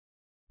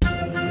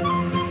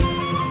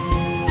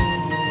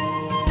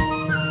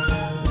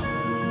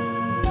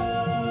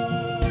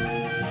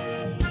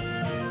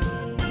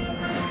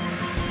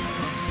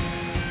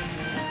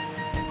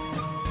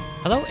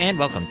Hello and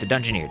welcome to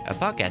Dungeoneered, a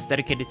podcast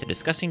dedicated to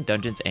discussing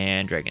Dungeons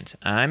and Dragons.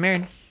 I'm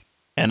Aaron.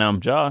 And I'm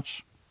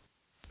Josh.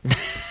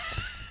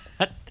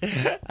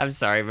 I'm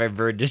sorry, my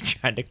bird just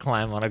tried to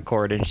climb on a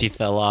cord and she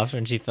fell off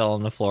and she fell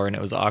on the floor and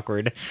it was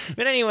awkward.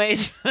 But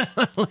anyways,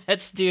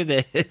 let's do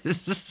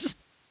this.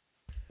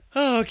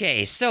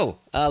 Okay, so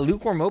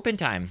lukewarm open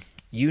time.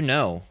 You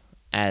know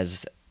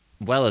as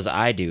well as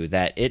I do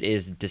that it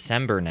is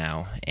December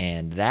now,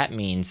 and that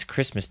means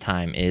Christmas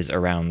time is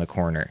around the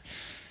corner.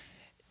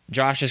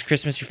 Josh, is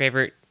Christmas your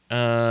favorite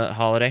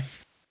holiday?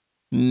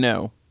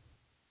 No.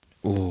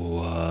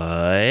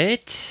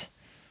 What?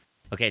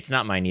 Okay, it's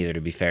not mine either, to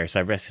be fair,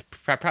 so I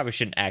probably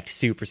shouldn't act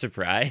super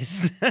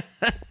surprised. But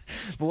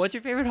what's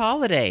your favorite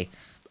holiday?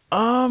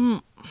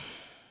 Honestly,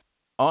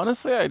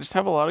 I just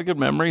have a lot of good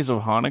memories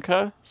of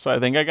Hanukkah, so I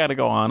think I gotta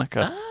go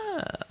Hanukkah.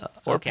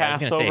 Or Okay, I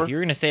was Passover.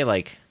 gonna say,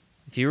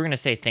 if you were gonna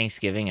say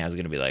Thanksgiving, I was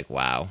gonna be like,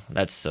 wow,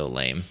 that's so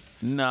lame.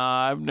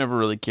 Nah, I've never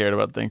really cared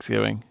about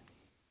Thanksgiving.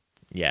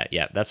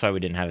 Yeah, that's why we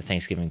didn't have a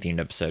Thanksgiving-themed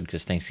episode,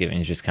 because Thanksgiving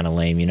is just kind of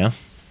lame, you know?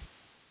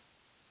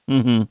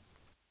 Mm-hmm.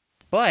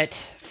 But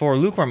for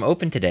Lukewarm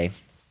Open today,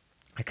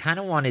 I kind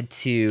of wanted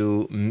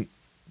to...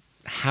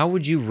 How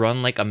would you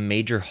run, like, a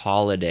major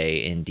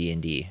holiday in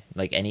D&D?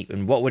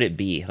 And what would it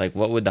be? Like,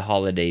 what would the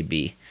holiday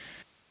be?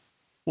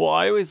 Well,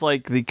 I always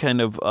like the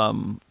kind of,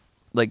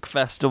 like,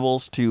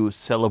 festivals to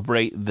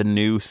celebrate the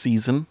new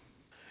season.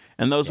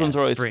 And those ones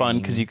are always fun,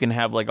 because you can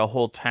have, like, a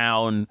whole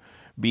town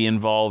be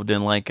involved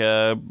in, like,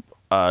 a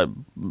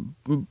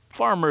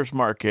farmer's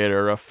market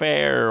or a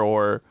fair,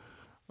 or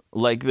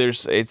like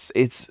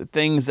it's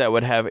things that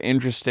would have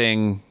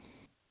interesting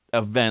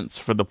events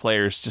for the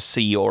players to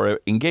see or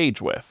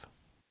engage with.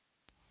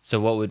 So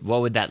what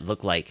would that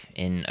look like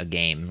in a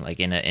game, like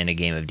in a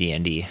game of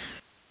D&D?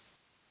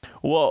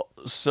 Well,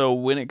 so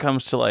when it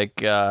comes to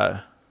like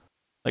a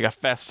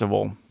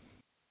festival,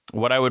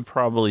 what I would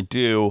probably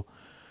do,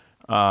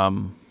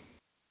 you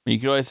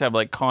could always have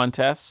like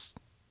contests.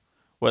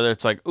 Whether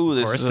it's like, ooh,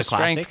 this is a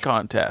strength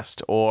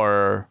contest,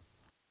 or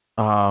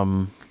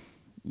you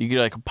get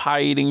like a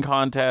pie eating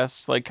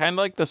contest, like kind of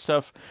like the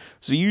stuff.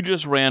 So you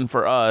just ran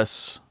for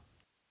us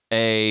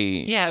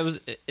it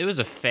was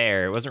a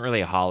fair. It wasn't really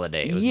a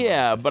holiday. It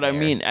was but I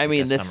mean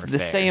the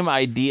same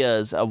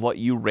ideas of what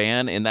you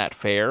ran in that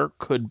fair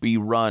could be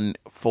run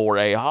for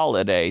a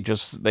holiday.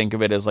 Just think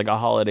of it as like a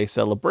holiday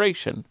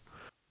celebration.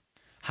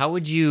 How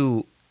would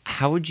you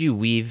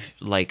weave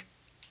like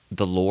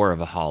the lore of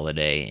a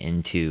holiday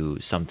into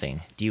something?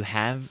 Do you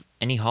have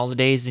any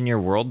holidays in your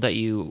world that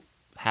you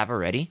have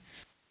already?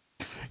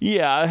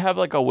 Yeah, I have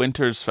like a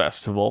winter's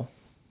festival,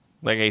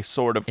 like a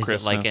sort of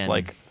Christmas.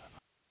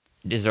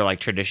 Is there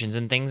like traditions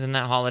and things in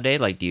that holiday?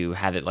 Like, do you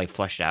have it like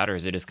fleshed out, or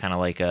is it just kind of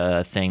like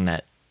a thing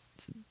that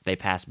they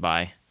pass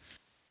by?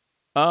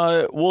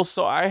 Well,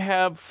 so I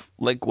have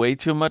like way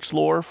too much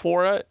lore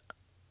for it,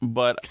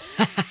 but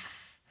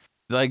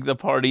like the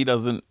party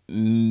doesn't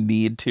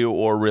need to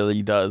or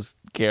really does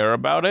care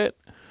about it.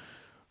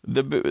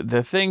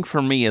 The thing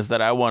for me is that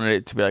I wanted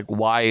it to be like,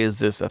 why is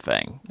this a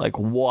thing? Like,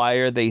 why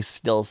are they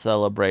still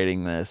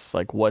celebrating this?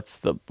 Like, what's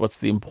the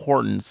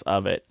importance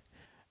of it?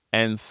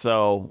 And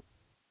so,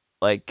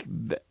 like,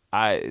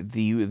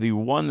 the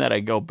one that I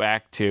go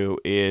back to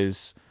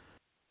is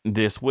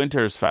this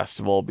winter's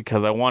festival,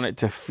 because I want it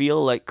to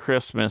feel like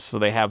Christmas, so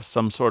they have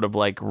some sort of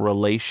like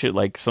relation,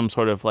 like some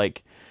sort of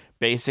like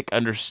basic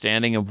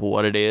understanding of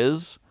what it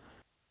is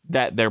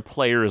that their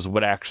players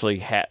would actually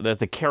have, that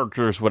the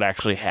characters would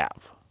actually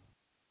have.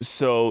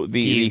 So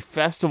the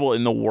festival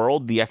in the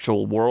world, the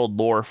actual world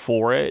lore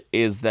for it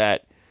is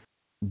that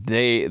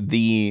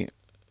the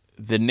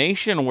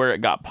nation where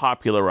it got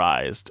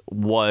popularized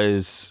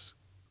was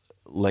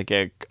like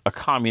a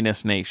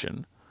communist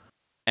nation.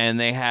 And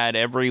they had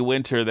every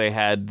winter they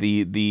had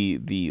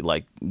the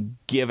like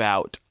give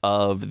out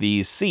of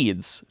these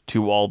seeds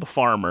to all the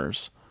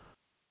farmers.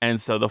 And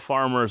so the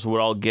farmers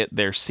would all get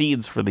their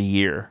seeds for the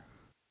year.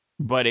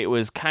 But it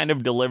was kind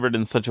of delivered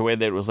in such a way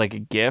that it was like a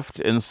gift.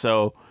 And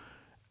so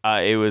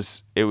it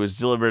was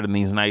delivered in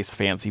these nice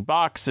fancy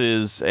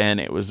boxes, and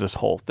it was this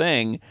whole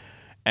thing.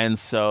 And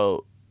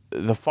so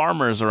the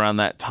farmers around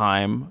that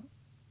time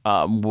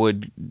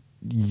would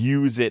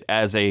use it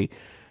as a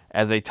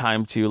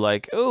time to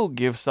like, oh,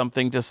 give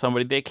something to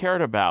somebody they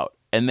cared about.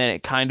 And then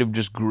it kind of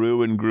just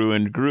grew and grew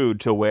and grew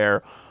to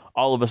where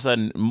all of a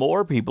sudden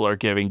more people are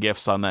giving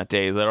gifts on that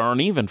day that aren't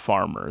even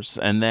farmers.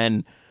 And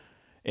then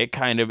it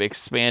kind of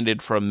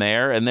expanded from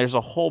there. And there's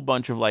a whole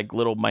bunch of like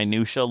little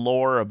minutia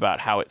lore about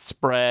how it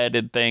spread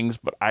and things,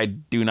 but I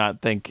do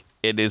not think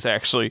it is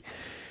actually,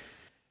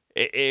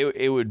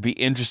 it would be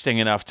interesting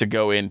enough to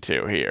go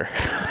into here.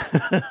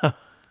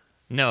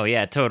 No,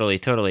 yeah,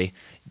 totally.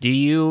 Do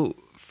you,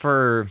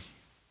 for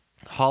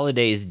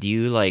holidays, do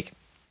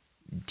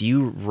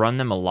you run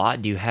them a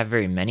lot? Do you have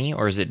very many,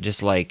 or is it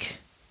just like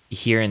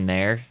here and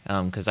there?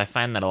 Because I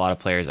find that a lot of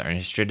players are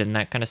interested in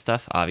that kind of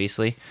stuff,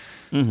 obviously.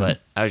 Mm-hmm.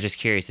 But I was just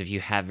curious if you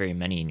have very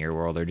many in your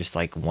world, or just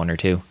like one or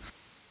two.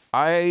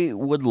 I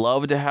would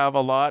love to have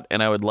a lot,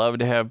 and I would love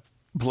to have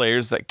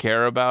players that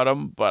care about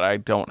them, but I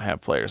don't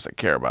have players that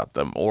care about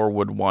them or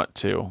would want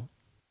to.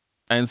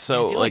 And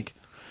so, I feel like,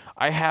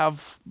 I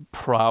have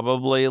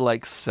probably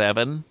like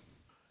 7.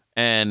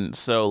 And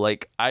so,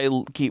 like,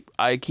 I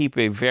keep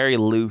a very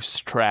loose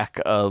track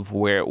of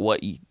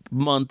what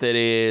month it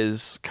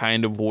is,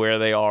 kind of where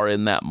they are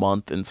in that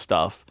month and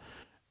stuff.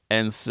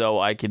 And so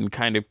I can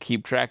kind of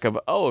keep track of,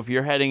 oh, if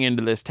you're heading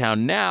into this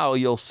town now,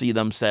 you'll see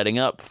them setting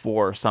up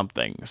for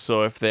something.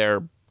 So if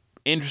they're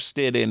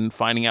interested in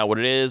finding out what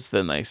it is,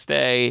 then they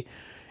stay.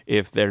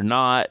 If they're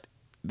not,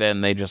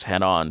 then they just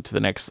head on to the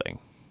next thing.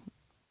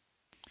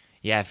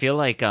 Yeah, I feel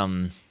like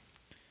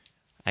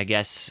I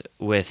guess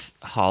with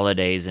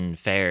holidays and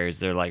fairs,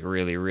 they're like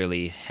really,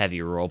 really heavy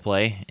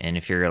roleplay. And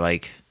if your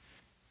like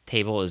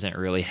table isn't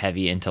really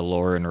heavy into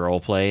lore and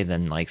roleplay,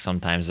 then like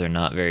sometimes they're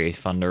not very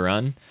fun to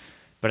run.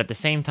 But at the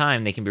same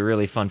time, they can be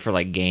really fun for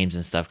like games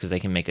and stuff because they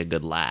can make a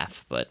good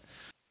laugh. But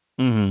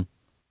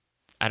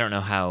I don't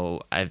know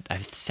how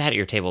I've sat at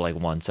your table like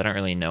once. I don't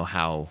really know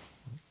how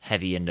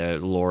heavy into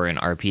lore and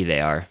RP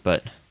they are,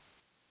 but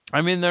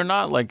I mean, they're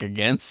not like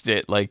against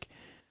it, like,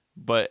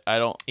 but I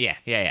don't. yeah.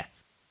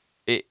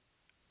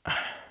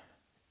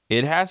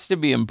 It has to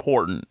be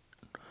important.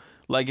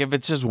 Like, if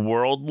it's just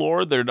world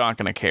lore, they're not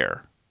going to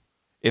care.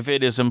 If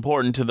it is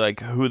important to, like,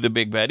 who the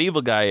big bad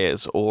evil guy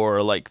is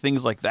or, like,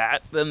 things like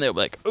that, then they're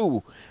like,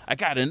 ooh, I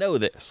got to know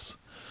this.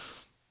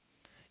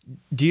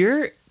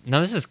 Now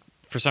this is,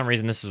 for some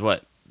reason, this is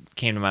what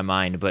came to my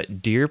mind, but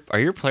are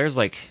your players,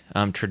 like,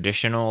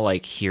 traditional,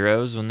 like,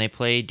 heroes when they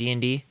play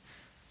D&D?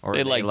 Or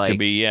They like to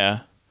be, yeah.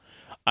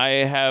 I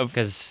have,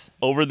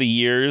 over the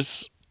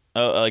years,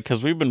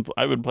 because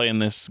I've been playing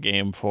this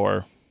game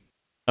for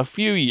a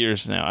few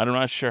years now. I'm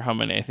not sure how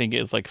many. I think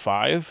it's like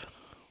 5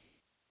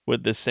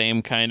 with the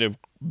same kind of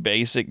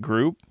basic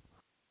group.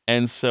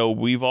 And so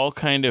we've all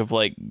kind of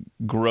like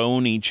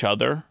grown each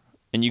other,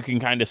 and you can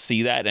kind of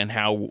see that and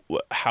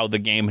how the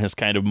game has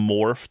kind of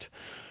morphed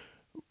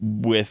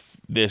with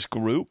this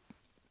group.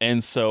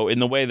 And so in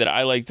the way that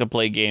I like to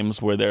play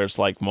games where there's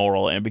like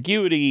moral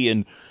ambiguity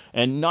and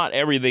not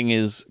everything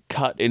is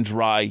cut and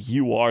dry,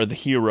 you are the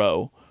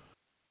hero.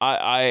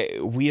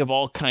 We have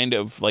all kind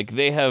of like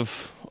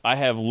I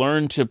have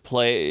learned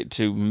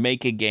to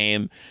make a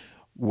game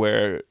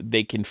where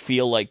they can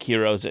feel like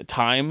heroes at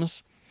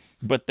times,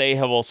 but they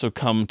have also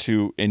come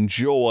to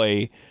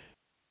enjoy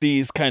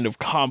these kind of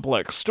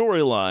complex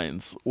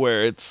storylines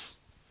where it's,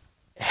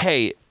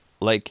 hey,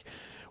 like,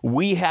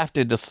 we have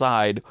to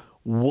decide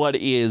what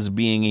is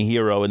being a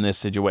hero in this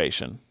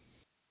situation.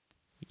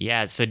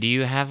 Yeah, so do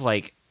you have,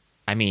 like,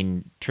 I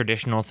mean,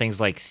 traditional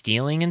things like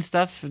stealing and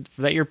stuff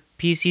that your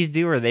PCs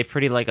do, or are they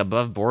pretty, like,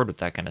 above board with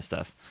that kind of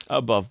stuff?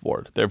 Above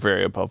board. They're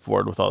very above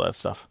board with all that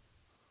stuff.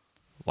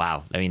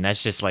 Wow. I mean,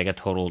 that's just, like, a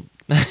total...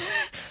 I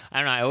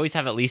don't know, I always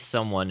have at least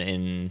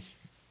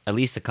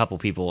a couple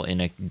people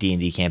in a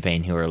D&D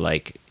campaign who are,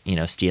 like, you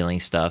know, stealing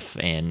stuff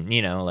and,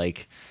 you know,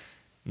 like,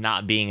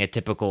 not being a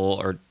typical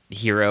or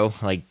hero,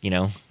 like, you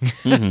know.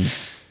 Mm-hmm.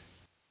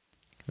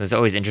 That's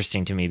always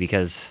interesting to me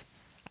because...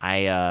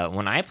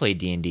 when I play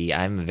D&D,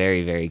 I'm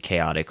very, very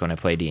chaotic when I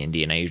play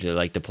D&D, and I usually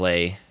like to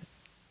play...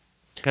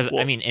 Because,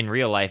 I mean, in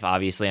real life,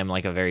 obviously, I'm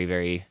like a very,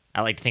 very...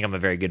 I like to think I'm a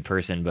very good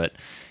person, but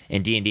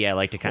in D&D, I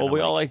like to kind of... Well,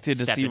 we all like to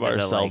deceive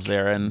ourselves,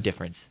 Aaron.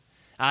 Difference.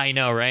 I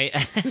know, right?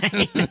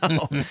 I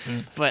know.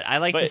 But I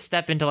like to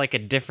step into, like, a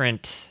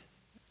different...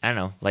 I don't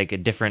know, like a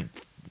different...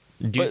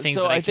 things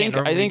so that I think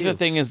the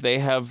thing is they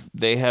have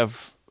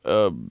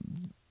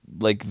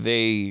like,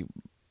 they...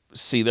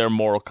 see their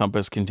moral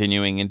compass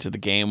continuing into the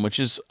game, which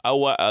is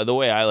the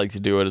way I like to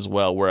do it as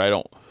well, where I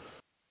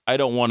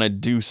don't want to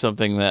do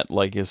something that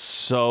like is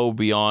so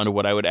beyond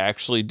what I would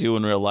actually do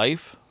in real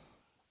life.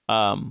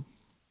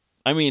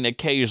 I mean,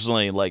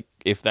 occasionally, like,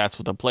 if that's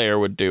what the player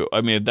would do,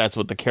 I mean, if that's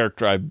what the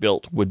character I've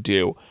built would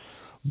do,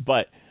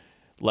 but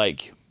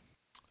like,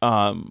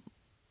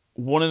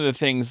 one of the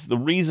things, the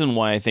reason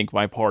why I think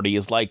my party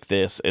is like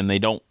this, and they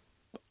don't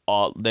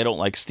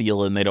like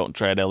steal and they don't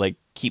try to like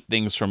keep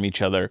things from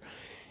each other,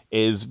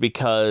 is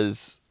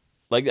because,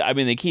 like, I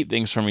mean, they keep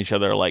things from each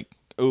other, like,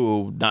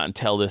 ooh, not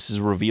until this is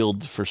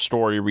revealed for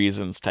story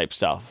reasons type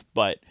stuff.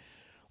 But,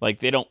 like,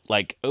 they don't,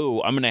 like,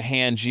 ooh, I'm going to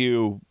hand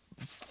you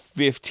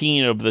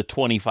 15 of the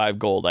 25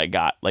 gold I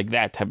got. Like,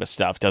 that type of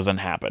stuff doesn't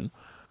happen.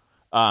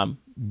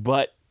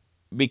 But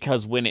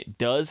because when it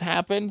does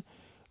happen,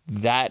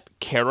 that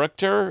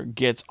character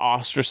gets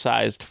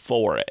ostracized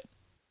for it.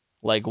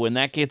 Like, when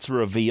that gets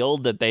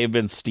revealed that they've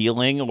been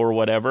stealing or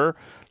whatever,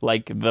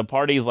 like, the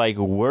party's like,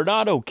 we're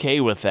not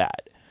okay with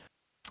that.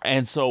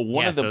 And so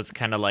so it's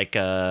kind of like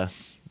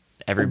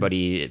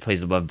everybody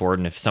plays above board,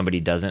 and if somebody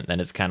doesn't, then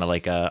it's kind of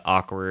like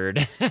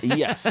awkward.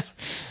 Yes.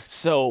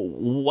 So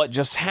what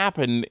just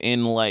happened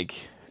in,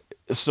 like,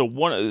 so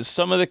one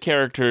of the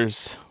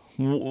characters,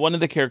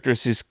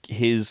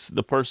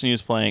 the person he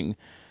was playing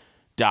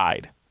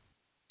died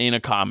in a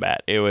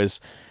combat. It was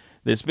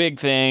this big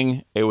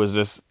thing. It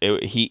was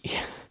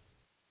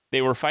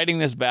they were fighting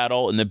this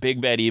battle, and the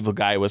big bad evil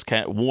guy was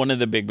one of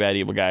the big bad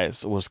evil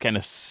guys was kind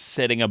of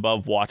sitting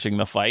above watching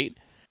the fight.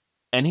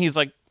 And he's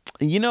like,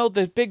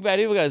 the big bad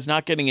evil guy's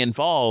not getting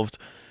involved.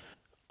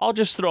 I'll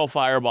just throw a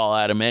fireball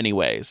at him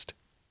anyways.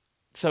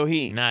 So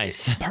he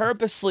Nice.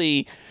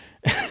 purposely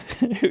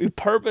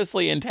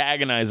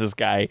antagonized this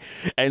guy.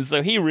 And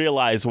so he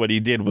realized what he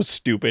did was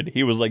stupid.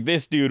 He was like,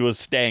 this dude was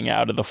staying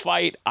out of the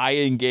fight. I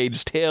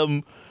engaged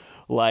him.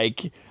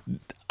 Like,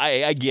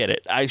 I get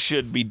it. I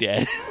should be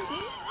dead.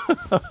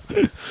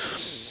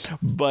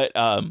 But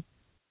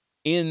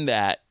in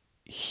that,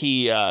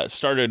 he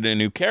started a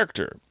new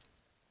character.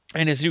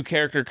 And his new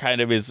character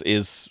kind of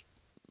is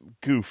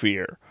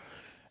goofier.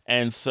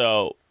 And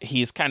so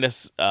he's kind of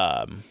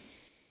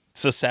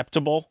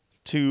susceptible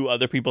to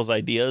other people's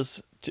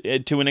ideas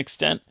to an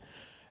extent.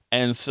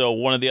 And so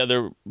one of the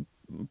other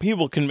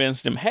people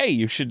convinced him, hey,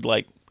 you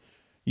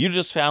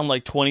just found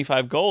like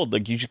 25 gold.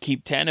 Like, you should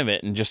keep 10 of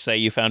it and just say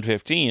you found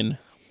 15.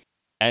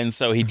 And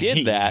so he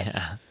did that.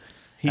 Yeah.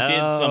 He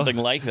did something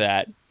like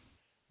that.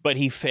 But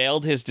he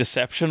failed his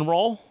deception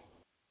roll.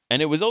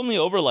 And it was only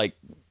over like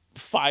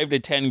 5 to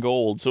 10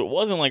 gold. So it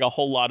wasn't like a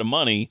whole lot of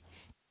money.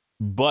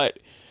 But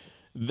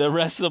the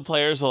rest of the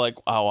players are like,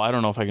 oh, I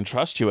don't know if I can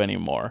trust you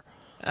anymore.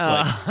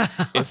 Like,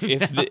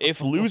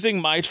 if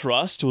losing my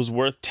trust was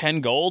worth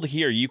 10 gold,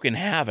 here, you can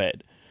have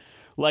it.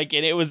 Like,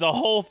 and it was a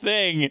whole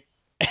thing.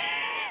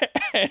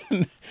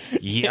 And,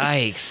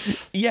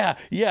 Yikes.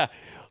 yeah.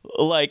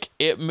 Like,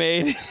 it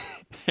made...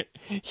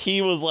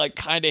 he was, like,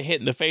 kind of hit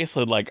in the face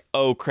with, like,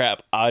 oh,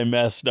 crap, I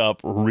messed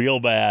up real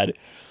bad.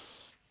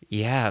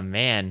 Yeah,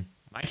 man.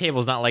 My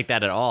table's not like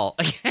that at all.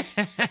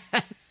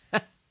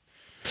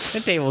 The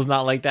table's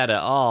not like that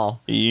at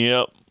all.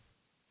 Yep.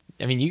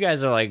 I mean, you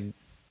guys are like...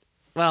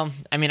 Well,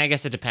 I mean, I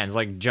guess it depends.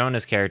 Like,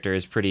 Jonah's character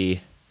is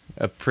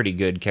a pretty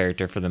good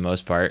character for the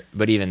most part.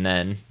 But even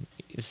then,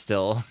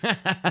 still...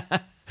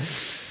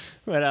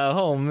 But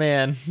oh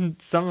man,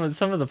 some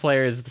of the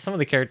players, some of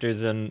the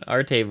characters in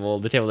our table,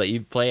 the table that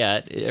you play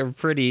at, are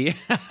pretty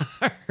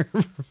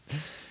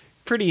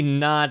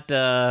not.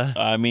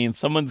 I mean,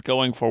 someone's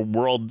going for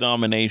world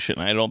domination.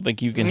 I don't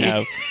think you can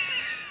have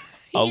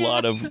a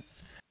lot of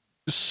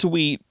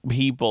sweet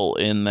people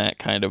in that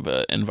kind of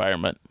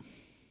environment.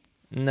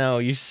 No,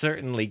 you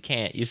certainly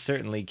can't. You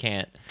certainly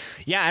can't.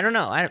 Yeah, I don't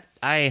know.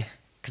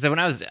 Because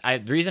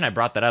the reason I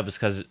brought that up is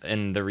because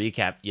in the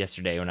recap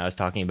yesterday when I was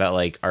talking about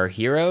like our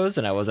heroes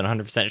and I wasn't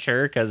 100%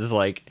 sure because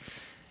like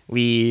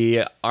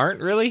we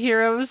aren't really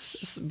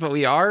heroes, but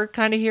we are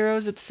kind of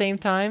heroes at the same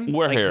time.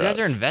 We're like, heroes. You guys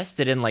are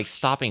invested in like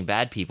stopping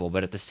bad people,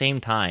 but at the same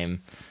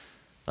time,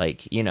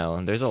 like,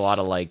 there's a lot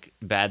of like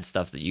bad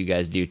stuff that you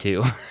guys do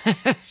too.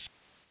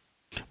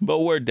 But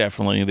we're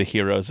definitely the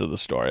heroes of the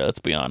story, let's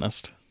be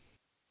honest.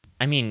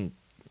 I mean...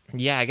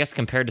 Yeah, I guess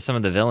compared to some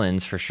of the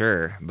villains, for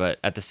sure. But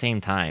at the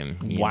same time,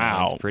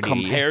 wow, it's pretty...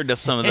 compared to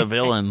some of the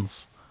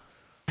villains.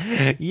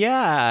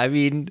 Yeah, I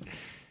mean...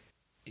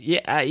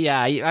 Yeah,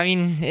 I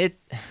mean,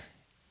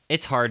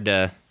 it's hard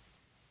to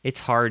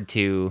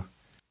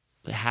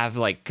have,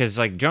 like... Because,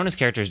 like, Jonah's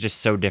character is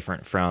just so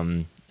different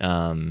from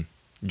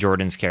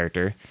Jordan's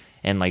character.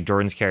 And, like,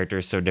 Jordan's character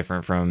is so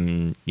different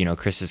from,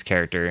 Chris's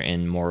character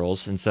in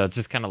Morals. And so it's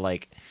just kind of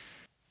like...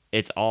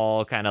 It's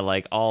all kind of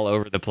like all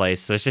over the place.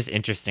 So it's just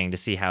interesting to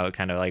see how it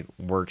kind of like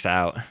works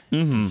out.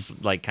 Mm-hmm. It's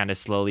like kind of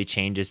slowly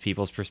changes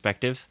people's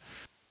perspectives.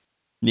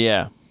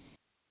 Yeah.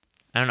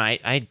 I don't know.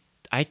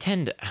 I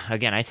tend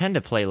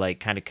to play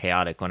like kind of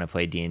chaotic when I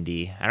play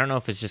D&D. I don't know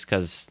if it's just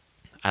because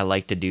I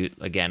like to do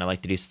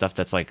stuff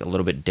that's like a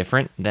little bit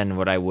different than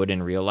what I would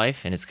in real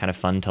life. And it's kind of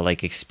fun to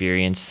like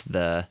experience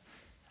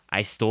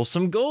I stole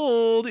some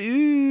gold.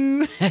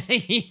 Ooh,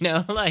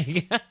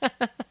 like...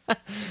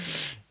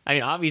 I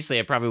mean, obviously,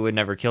 I probably would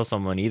never kill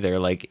someone either.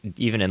 Like,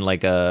 even in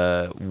like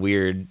a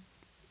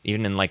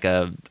in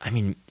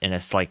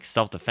a like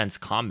self-defense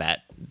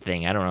combat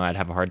thing, I don't know. I'd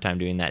have a hard time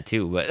doing that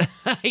too. But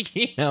but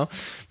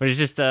it's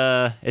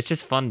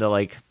just fun to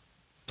like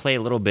play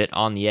a little bit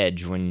on the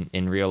edge when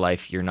in real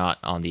life you're not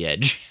on the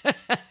edge.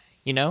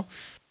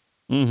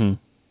 Mm-hmm.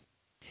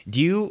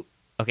 Do you?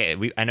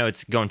 Okay, I know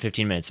it's going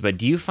 15 minutes, but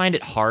do you find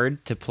it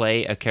hard to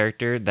play a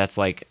character that's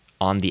like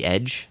on the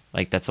edge,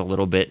 like that's a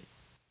little bit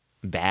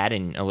bad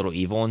and a little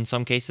evil in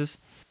some cases?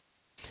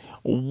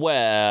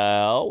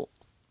 Well,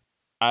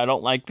 I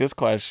don't like this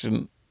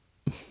question.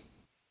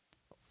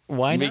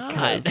 Why not?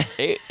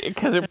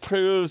 Because it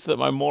proves that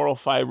my moral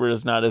fiber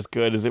is not as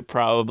good as it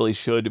probably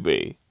should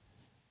be.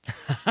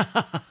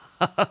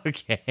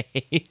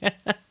 Okay.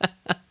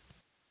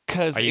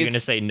 Are you going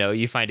to say no?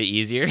 You find it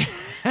easier?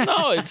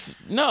 No,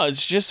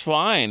 it's just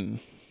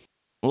fine.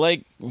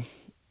 Like,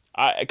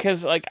 I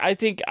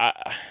think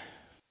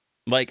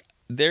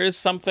there is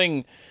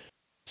something.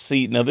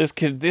 See, now this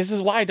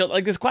is why I don't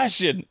like this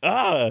question.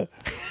 Because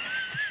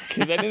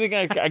anything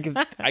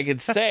I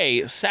could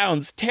say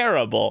sounds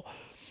terrible.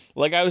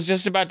 Like I was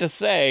just about to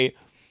say,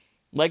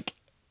 like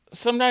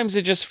sometimes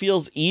it just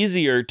feels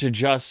easier to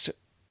just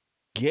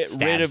get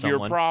rid of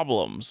your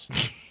problems.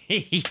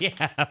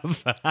 Yeah,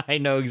 I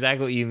know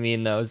exactly what you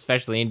mean though,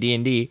 especially in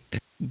D&D.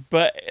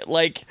 But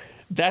like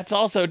That's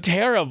also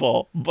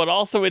terrible. But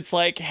also it's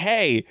like,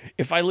 hey,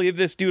 if I leave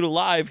this dude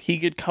alive, he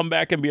could come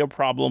back and be a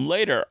problem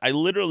later. I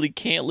literally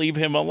can't leave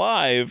him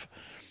alive.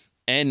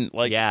 And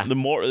like Yeah.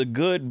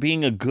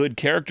 being a good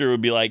character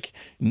would be like,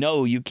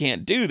 no, you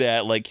can't do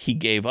that. Like he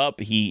gave up,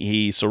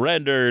 he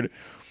surrendered.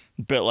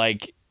 But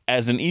like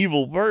as an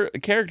evil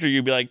character,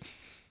 you'd be like,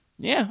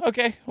 yeah,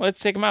 okay,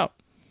 let's take him out.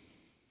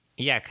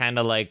 Yeah, kind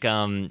of like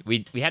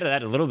we had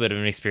a little bit of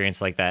an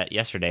experience like that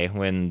yesterday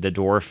when the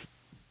dwarf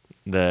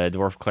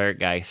cleric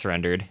guy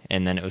surrendered,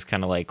 and then it was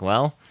kind of like,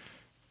 well,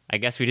 I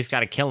guess we just got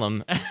to kill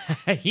him,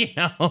 you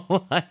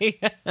know.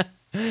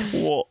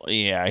 Well,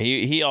 yeah,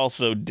 he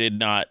also did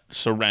not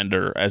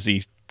surrender as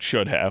he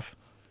should have.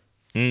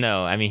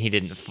 No, I mean he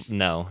didn't.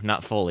 No,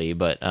 not fully,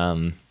 but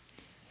and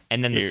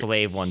then the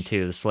slave one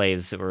too. The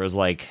slaves where it was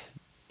like,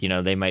 you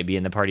know, they might be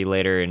in the party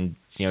later and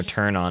you know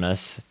turn on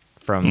us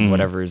from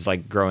whatever's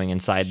like growing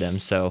inside them.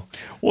 So,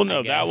 well,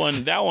 no,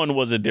 that one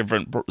was a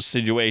different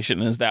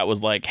situation. As that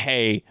was like,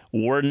 hey,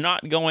 we're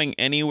not going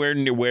anywhere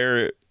near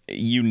where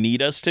you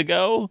need us to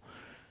go.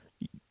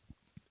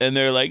 And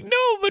they're like,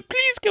 no, but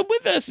please come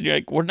with us. And you're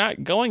like, we're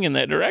not going in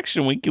that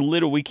direction. We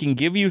can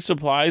give you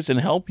supplies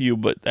and help you,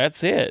 but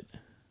that's it.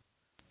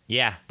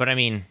 Yeah, but I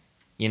mean,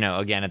 you know,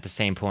 again, at the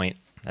same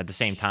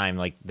time,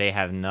 like they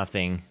have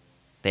nothing.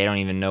 They don't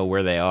even know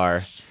where they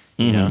are,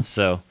 you know?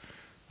 So,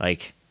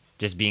 like,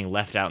 just being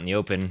left out in the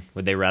open,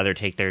 would they rather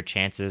take their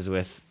chances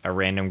with a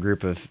random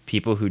group of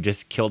people who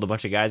just killed a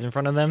bunch of guys in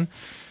front of them?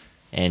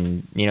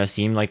 And, you know,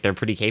 seem like they're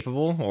pretty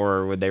capable,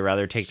 or would they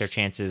rather take their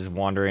chances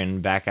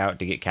wandering back out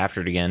to get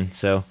captured again?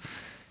 So,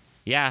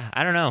 yeah,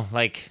 I don't know.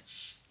 Like,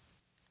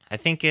 I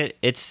think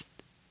it's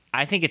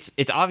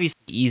obviously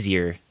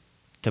easier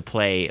to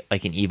play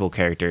like an evil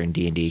character in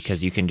D&D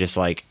because you can just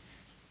like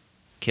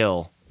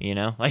kill, you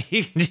know, like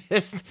you can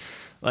just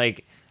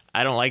like,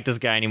 I don't like this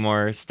guy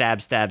anymore.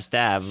 Stab, stab,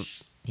 stab.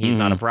 He's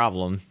not a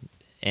problem.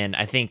 And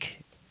I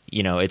think,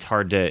 you know, it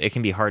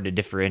can be hard to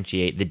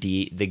differentiate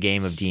the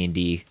game of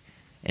D&D.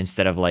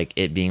 Instead of like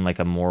it being like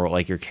a moral,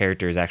 like your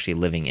character is actually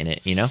living in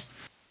it, you know?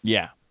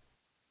 Yeah.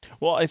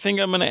 Well, I think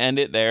I'm going to end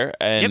it there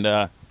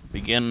and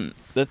begin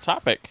the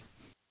topic.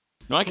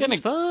 No, I kind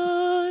of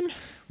fun.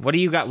 What do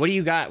you got?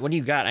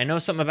 I know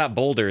something about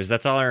boulders.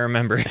 That's all I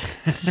remember.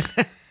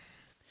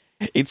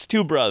 It's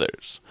two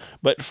brothers.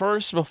 But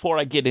first, before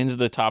I get into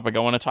the topic, I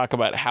want to talk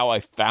about how I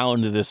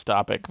found this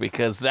topic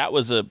because it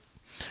was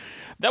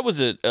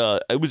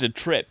a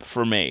trip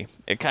for me.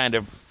 It kind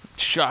of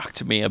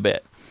shocked me a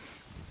bit.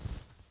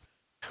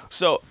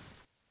 So,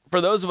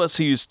 for those of us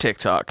who use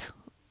TikTok,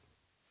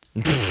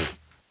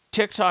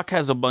 TikTok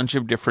has a bunch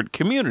of different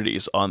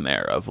communities on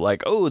there of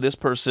like, oh, this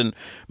person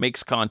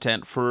makes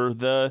content for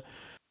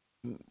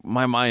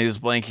my mind is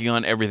blanking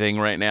on everything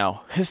right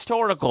now,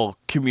 historical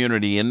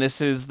community, and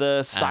this is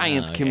the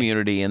science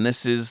community, and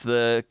this is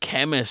the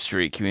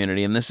chemistry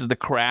community, and this is the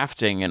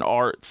crafting and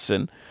arts,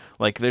 and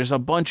like there's a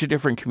bunch of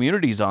different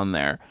communities on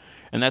there.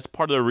 And that's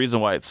part of the reason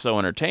why it's so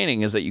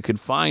entertaining is that you can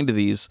find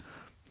these,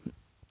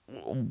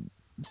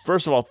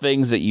 first of all,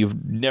 things that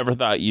you've never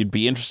thought you'd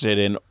be interested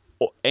in,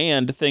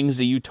 and things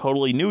that you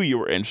totally knew you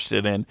were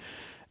interested in.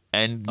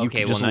 And you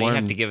okay, well, now you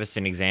have to give us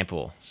an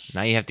example.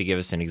 Now you have to give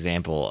us an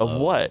example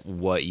of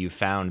what you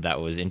found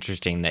that was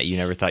interesting that you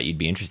never thought you'd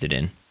be interested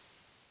in.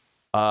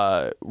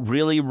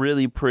 Really,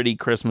 really pretty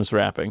Christmas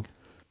wrapping.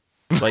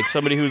 Like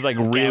somebody who's like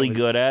really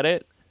good at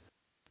it.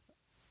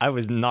 I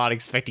was not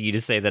expecting you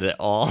to say that at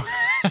all.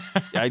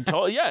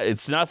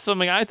 It's not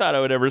something I thought I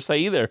would ever say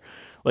either.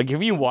 Like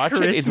if you watch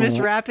Christmas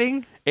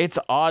wrapping, it's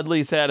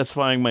oddly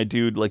satisfying, my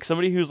dude. Like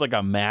somebody who's like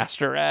a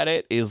master at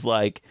it is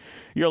like,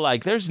 you're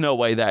like, there's no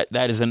way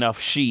that is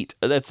enough sheet.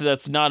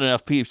 That's not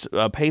enough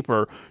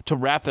paper to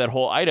wrap that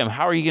whole item.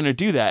 How are you going to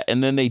do that?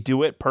 And then they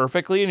do it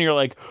perfectly, and you're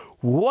like,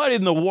 what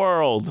in the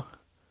world?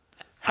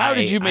 How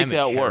did you make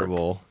that work?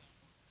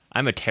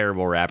 I'm a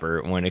terrible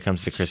rapper when it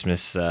comes to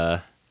Christmas.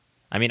 I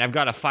mean, I've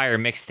got a fire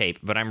mixtape,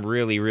 but I'm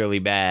really, really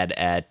bad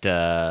at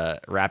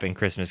wrapping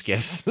Christmas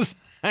gifts.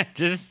 I'm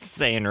just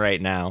saying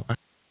right now.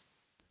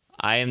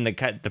 I am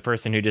the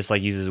person who just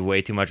like uses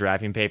way too much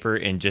wrapping paper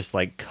and just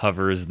like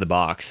covers the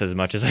box as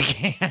much as I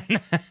can.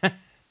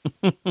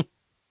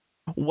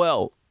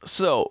 Well,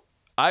 so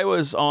I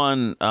was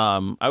on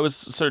I was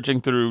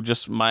searching through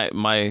just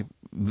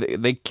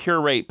they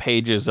curate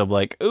pages of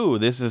like, ooh,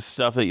 this is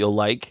stuff that you'll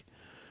like.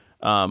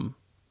 And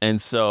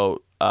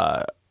so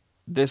I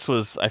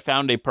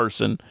found a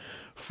person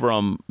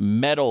from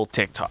metal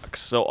TikToks.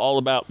 So all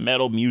about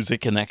metal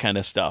music and that kind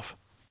of stuff.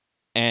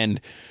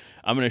 And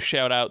I'm going to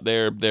shout out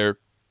their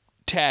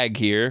tag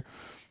here.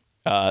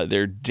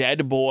 They're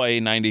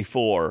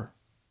Deadboy94,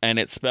 and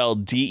it's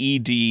spelled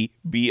DEDBOI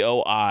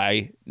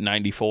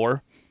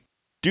 94.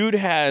 Dude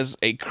has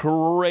a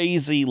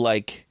crazy,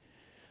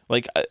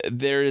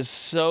 there is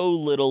so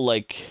little,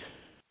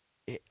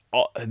 the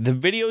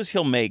videos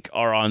he'll make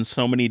are on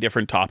so many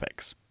different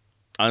topics,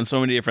 on so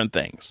many different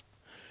things.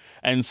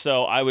 And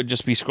so I would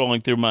just be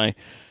scrolling through my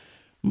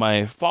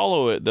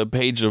the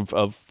page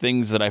of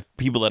things that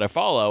people that I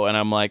follow, and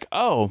I'm like,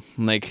 oh,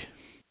 like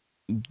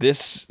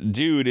this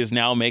dude is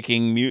now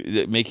making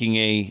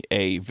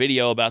a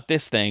video about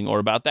this thing or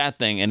about that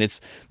thing, and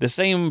it's the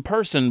same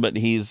person, but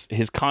his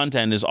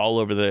content is all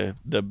over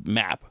the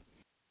map.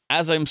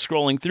 As I'm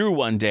scrolling through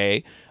one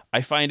day,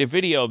 I find a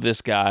video of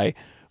this guy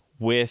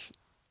with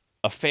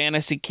a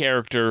fantasy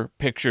character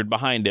pictured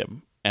behind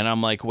him, and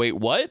I'm like, wait,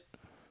 what?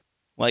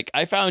 Like,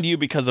 I found you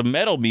because of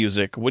metal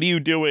music. What are you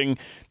doing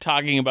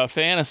talking about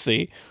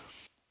fantasy?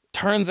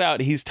 Turns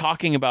out he's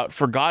talking about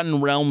Forgotten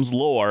Realms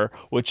lore,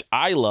 which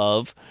I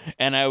love,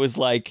 and I was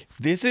like,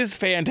 this is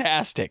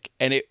fantastic.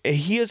 And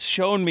he has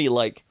shown me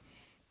like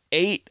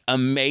 8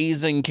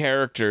 amazing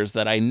characters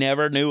that I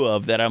never knew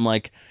of that I'm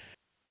like,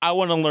 I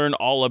want to learn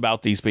all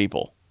about these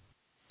people.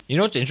 You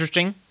know what's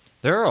interesting?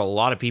 There are a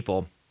lot of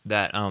people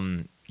that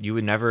you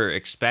would never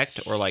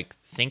expect or like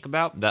think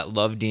about that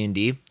love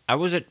D&D.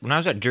 When I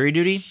was at jury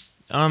duty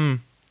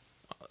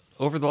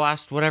over the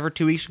last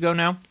 2 weeks ago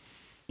now.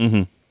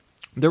 Mm-hmm.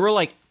 There were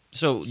like,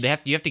 so you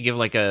have to give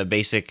like a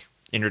basic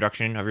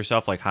introduction of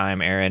yourself, like, hi,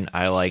 I'm Aaron,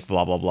 I like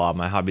blah blah blah,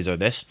 my hobbies are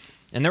this.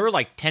 And there were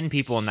like 10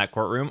 people in that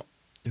courtroom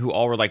who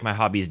all were like, my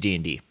hobby is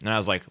D&D. And I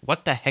was like,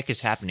 what the heck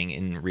is happening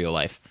in real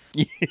life?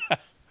 Yeah.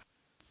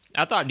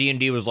 I thought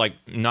D&D was like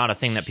not a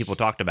thing that people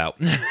talked about.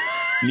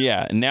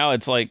 Yeah, and now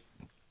it's like,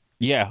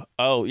 yeah,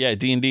 oh yeah,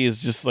 D&D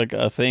is just like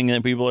a thing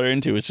that people are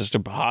into. It's just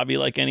a hobby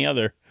like any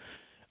other.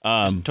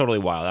 Just totally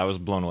wild. I was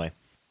blown away.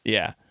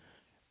 Yeah.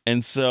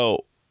 And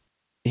so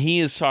he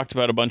has talked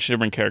about a bunch of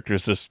different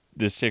characters,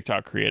 this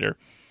TikTok creator.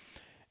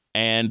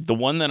 And the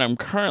one that I'm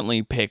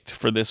currently picked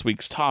for this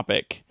week's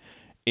topic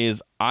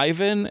is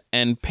Ivan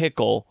and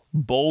Pickle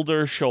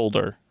Boulder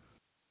Shoulder.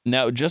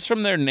 Now, just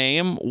from their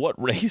name, what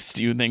race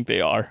do you think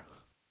they are?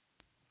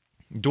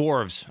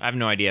 Dwarves. I have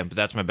no idea, but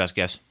that's my best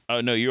guess.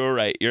 Oh, no, you were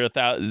right. You're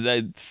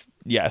 1,000.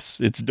 Yes,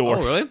 it's dwarf.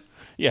 Oh, really?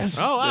 Yes,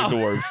 oh, wow. They're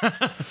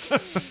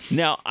dwarves.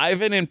 Now,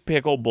 Ivan and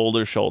Pickle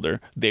Boulder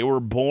Shoulder, they were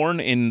born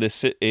in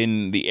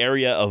the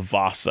area of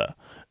Vasa,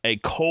 a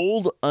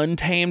cold,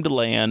 untamed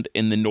land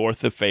in the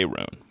north of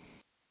Faerun.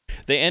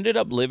 They ended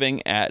up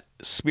living at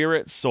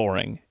Spirit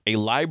Soaring, a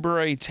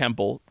library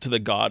temple to the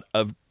god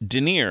of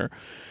Denir.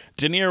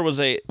 Denir was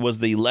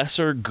the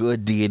lesser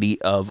good deity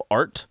of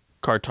art,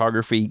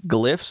 cartography,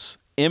 glyphs,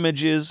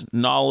 images,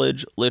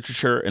 knowledge,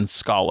 literature, and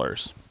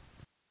scholars.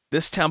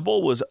 This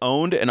temple was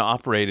owned and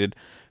operated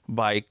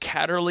by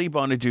Caterly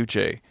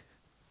Bonaduce,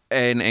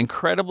 an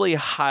incredibly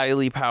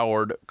highly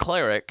powered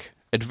cleric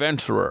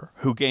adventurer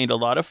who gained a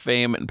lot of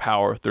fame and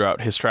power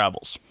throughout his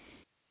travels.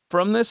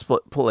 From this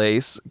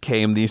place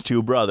came these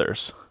two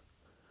brothers.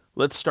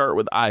 Let's start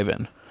with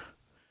Ivan.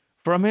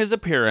 From his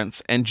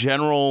appearance and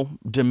general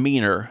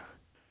demeanor,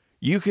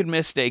 you could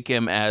mistake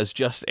him as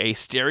just a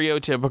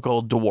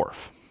stereotypical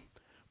dwarf,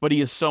 but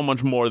he is so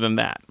much more than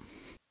that.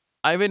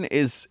 Ivan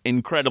is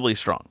incredibly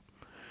strong,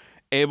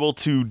 able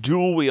to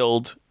dual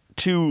wield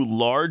 2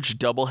 large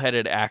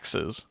double-headed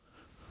axes.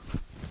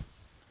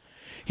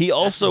 He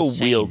also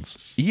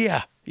wields...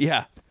 Yeah.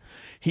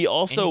 He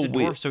also... And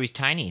he's a dwarf, so he's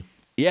tiny.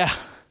 Yeah.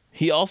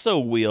 He also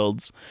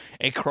wields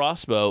a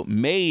crossbow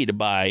made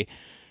by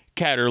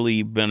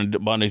Caterly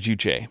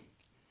Bonaduce.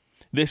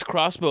 This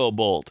crossbow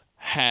bolt,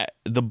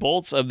 the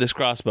bolts of this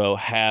crossbow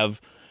have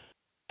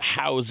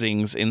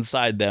housings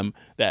inside them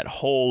that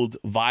hold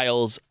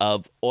vials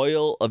of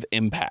oil of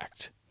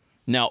impact.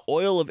 Now,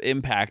 oil of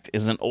impact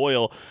is an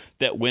oil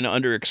that when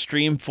under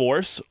extreme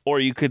force, or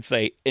you could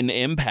say an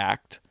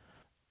impact,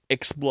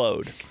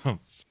 explode.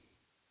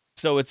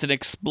 So it's an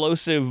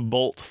explosive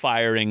bolt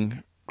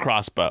firing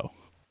crossbow.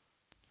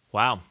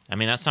 Wow. I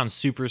mean, that sounds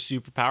super,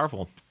 super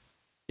powerful.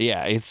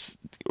 Yeah, it's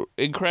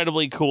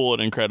incredibly cool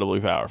and incredibly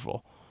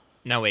powerful.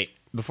 Now, wait.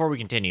 Before we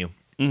continue,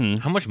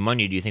 how much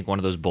money do you think one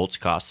of those bolts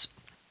costs?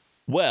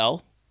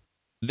 Well,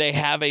 they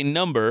have a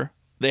number.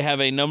 They have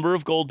a number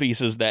of gold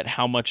pieces that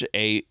how much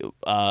a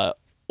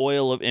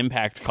oil of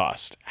impact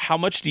cost. How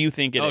much do you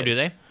think it is? Oh, do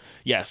they?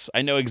 Yes,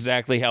 I know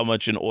exactly how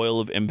much an oil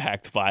of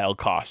impact vial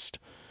cost.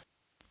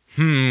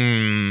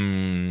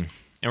 And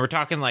we're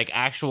talking like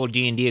actual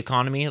D&D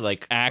economy?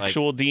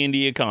 Actual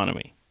D&D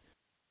economy.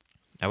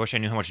 I wish I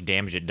knew how much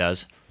damage it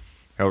does.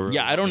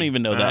 Yeah, I don't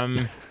even know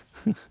that.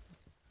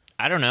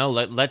 I don't know.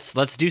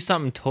 Let's do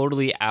something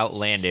totally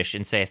outlandish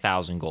and say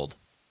 1,000 gold.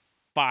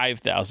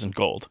 5,000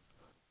 gold.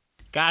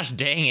 Gosh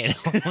dang it.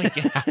 Holy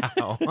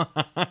cow.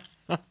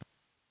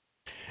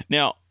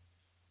 Now,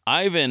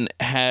 Ivan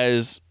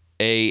has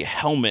a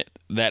helmet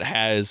that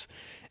has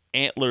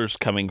antlers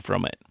coming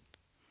from it.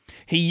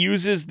 He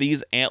uses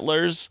these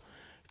antlers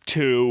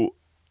to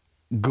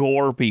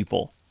gore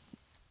people.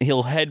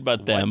 He'll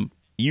headbutt them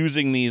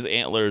using these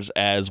antlers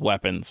as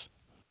weapons.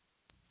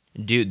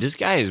 Dude, this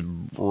guy is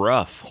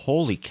rough.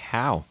 Holy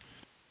cow.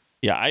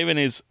 Yeah, Ivan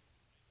is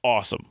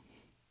awesome.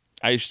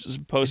 I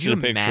posted a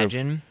picture of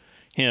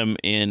him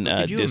in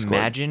Discord. Could you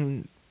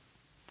imagine?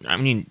 I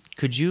mean,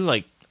 could you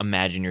like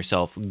imagine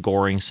yourself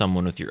goring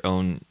someone with your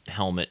own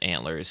helmet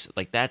antlers?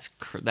 Like that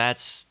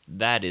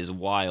is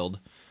wild.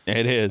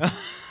 It is.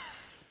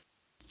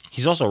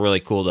 He's also really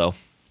cool though.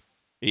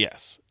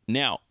 Yes.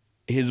 Now,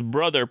 his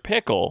brother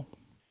Pickle,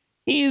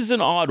 He's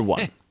an odd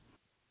one.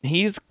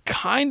 He's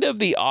kind of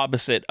the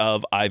opposite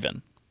of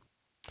Ivan,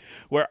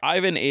 where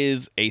Ivan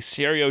is a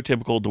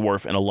stereotypical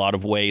dwarf in a lot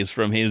of ways,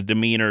 from his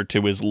demeanor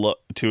to his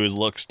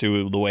looks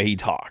to the way he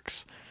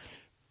talks.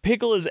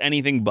 Pickle is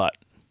anything but.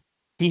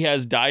 He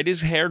has dyed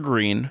his hair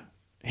green.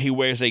 He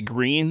wears a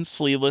green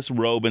sleeveless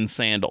robe and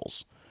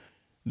sandals.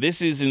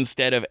 This is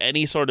instead of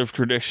any sort of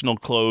traditional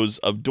clothes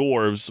of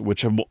dwarves,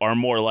 which are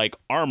more like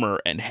armor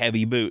and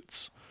heavy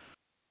boots.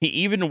 He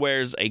even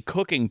wears a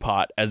cooking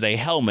pot as a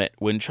helmet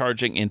when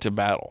charging into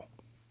battle.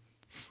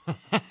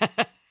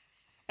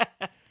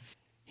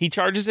 He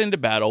charges into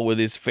battle with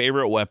his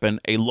favorite weapon,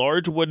 a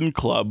large wooden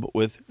club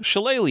with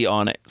shillelagh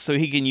on it, so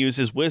he can use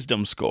his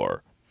wisdom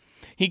score.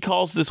 He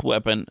calls this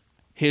weapon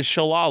his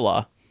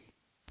shalala.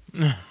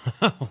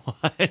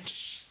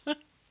 What?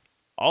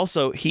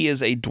 Also, he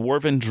is a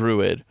dwarven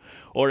druid,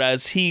 or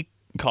as he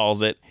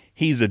calls it,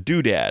 he's a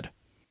doodad.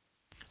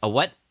 A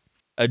what?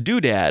 A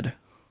doodad.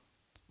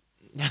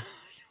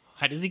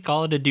 Why does he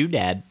call it a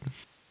doodad?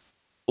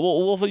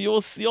 Well,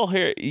 you'll see,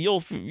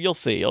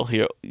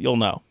 you'll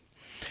know.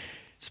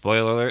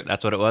 Spoiler alert,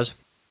 that's what it was?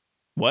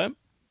 What?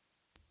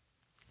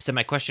 So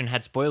my question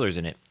had spoilers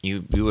in it.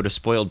 You would have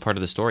spoiled part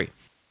of the story.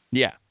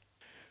 Yeah.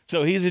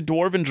 So he's a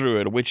dwarven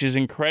druid, which is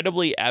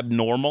incredibly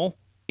abnormal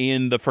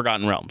in the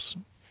Forgotten Realms.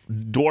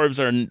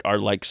 Dwarves are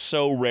like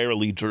so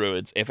rarely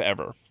druids, if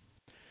ever.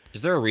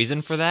 Is there a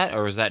reason for that,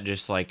 or is that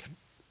just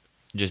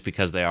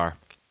because they are?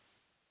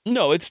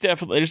 No, there's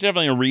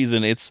definitely a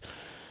reason.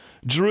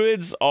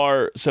 Druids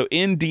are, so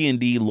in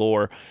D&D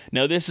lore,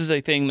 now this is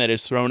a thing that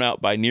is thrown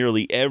out by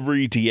nearly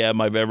every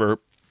DM I've ever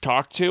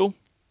talked to.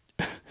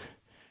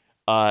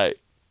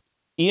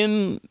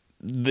 In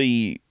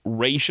the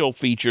racial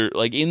feature,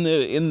 like in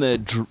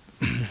the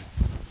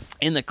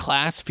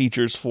class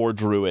features for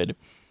druid,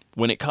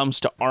 when it comes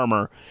to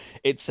armor,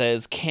 it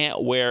says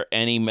can't wear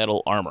any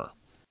metal armor.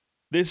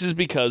 This is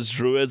because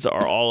druids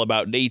are all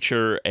about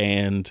nature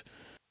and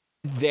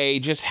they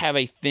just have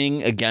a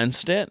thing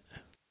against it.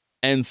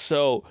 And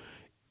so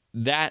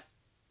that,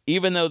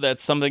 even though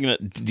that's something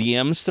that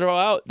DMs throw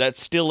out,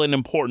 that's still an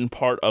important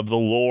part of the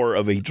lore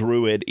of a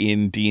druid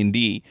in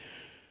D&D.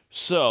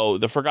 So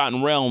the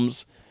Forgotten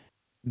Realms,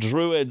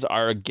 druids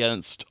are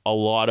against a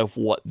lot of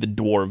what the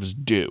dwarves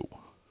do.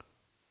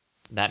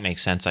 That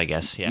makes sense, I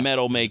guess. Yeah.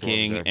 Metal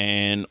making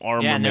and armor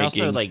making. Yeah, and they're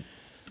also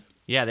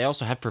they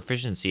also have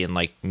proficiency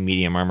in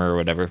medium armor or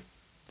whatever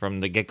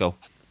from the get-go,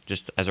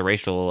 just as a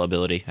racial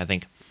ability, I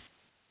think.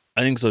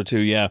 I think so too,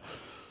 yeah.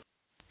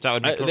 So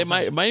that would make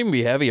they might even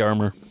be heavy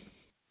armor.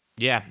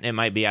 Yeah, it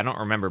might be. I don't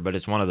remember, but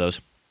it's one of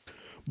those.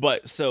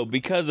 But so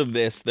because of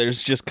this,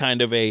 there's just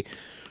kind of a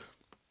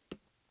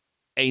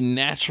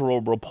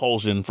natural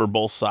repulsion for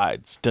both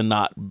sides to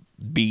not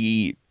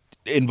be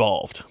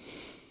involved.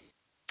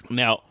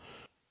 Now,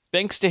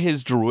 thanks to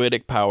his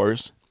druidic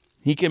powers,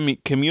 he can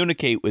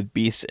communicate with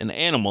beasts and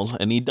animals,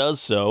 and he does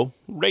so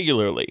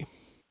regularly.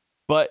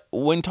 But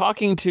when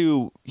talking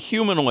to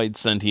humanoid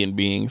sentient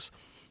beings,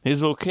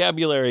 his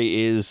vocabulary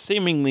is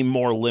seemingly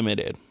more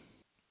limited,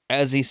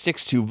 as he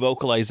sticks to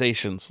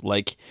vocalizations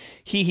like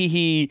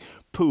he,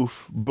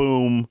 poof,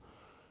 boom,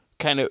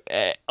 kind of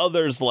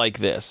others like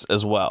this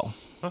as well.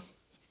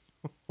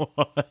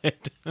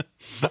 What?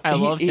 I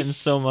love him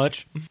so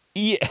much.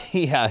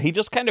 Yeah, he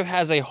just kind of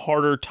has a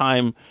harder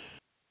time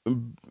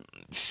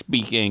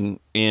speaking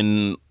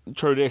in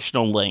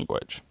traditional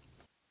language.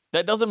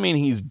 That doesn't mean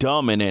he's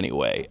dumb in any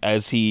way,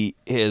 as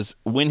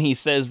when he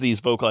says these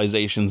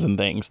vocalizations and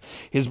things,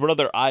 his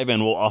brother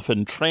Ivan will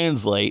often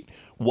translate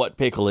what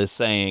Pickle is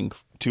saying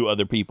to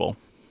other people.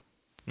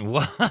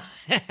 What?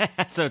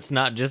 So it's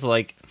not just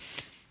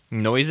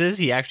noises?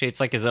 It's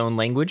like his own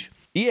language?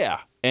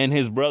 Yeah, and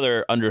his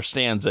brother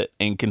understands it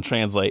and can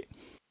translate.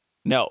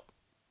 Now,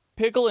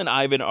 Pickle and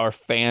Ivan are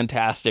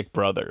fantastic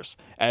brothers,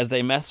 as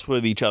they mess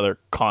with each other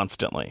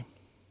constantly.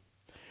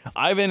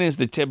 Ivan is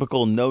the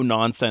typical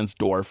no-nonsense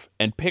dwarf,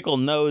 and Pickle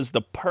knows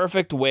the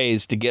perfect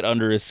ways to get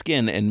under his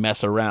skin and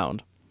mess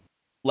around.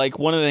 Like,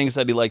 one of the things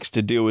that he likes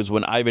to do is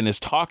when Ivan is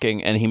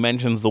talking and he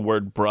mentions the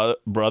word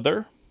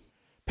brother,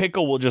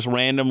 Pickle will just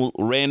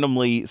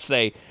randomly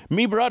say,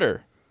 "Me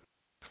brother."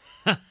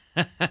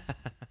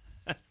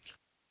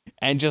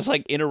 And just,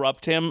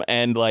 interrupt him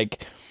and,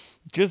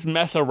 just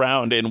mess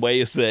around in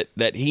ways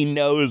that he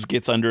knows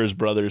gets under his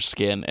brother's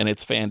skin, and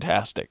it's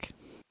fantastic.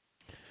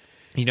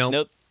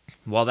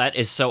 While that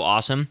is so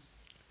awesome,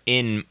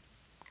 in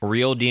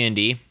real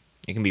D&D,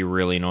 it can be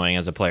really annoying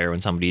as a player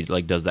when somebody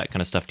does that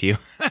kind of stuff to you.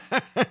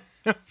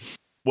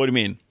 What do you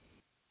mean?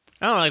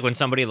 I don't know, when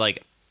somebody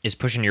is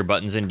pushing your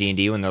buttons in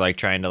D&D when they're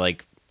trying to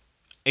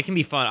it can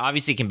be fun.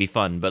 Obviously, it can be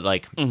fun, but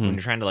when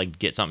you're trying to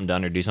get something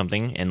done or do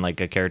something, and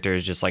a character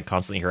is just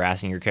constantly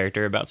harassing your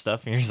character about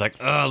stuff, and you're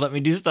just oh, let me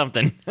do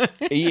something.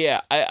 Yeah,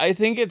 I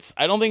think it's.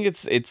 I don't think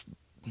it's. I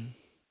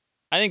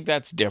think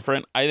that's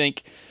different. I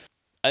think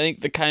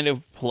the kind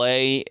of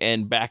play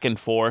and back and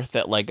forth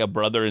that a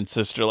brother and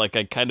sister, a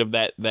kind of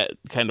that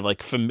kind of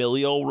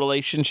familial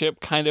relationship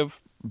kind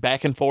of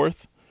back and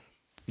forth.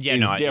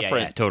 is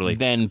different totally.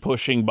 than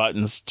pushing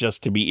buttons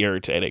just to be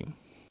irritating.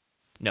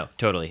 No,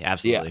 totally,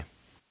 absolutely. Yeah.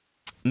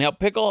 Now,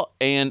 Pickle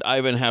and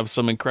Ivan have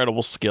some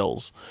incredible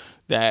skills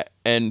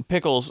and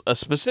Pickles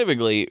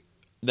specifically,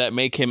 that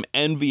make him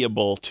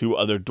enviable to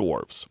other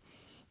dwarves.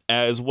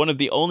 As one of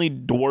the only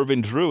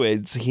dwarven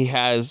druids, he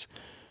has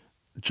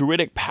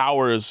druidic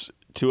powers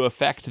to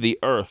affect the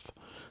earth,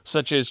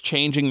 such as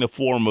changing the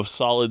form of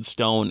solid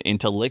stone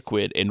into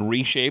liquid and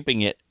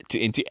reshaping it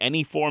into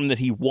any form that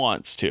he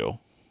wants to.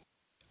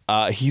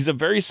 He's a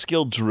very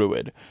skilled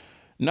druid.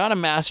 Not a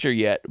master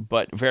yet,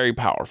 but very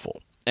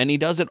powerful. And he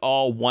does it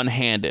all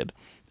one-handed,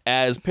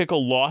 as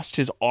Pickle lost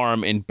his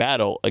arm in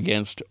battle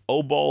against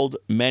Obald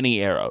Many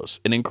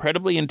Arrows, an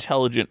incredibly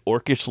intelligent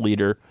orcish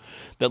leader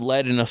that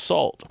led an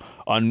assault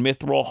on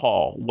Mithril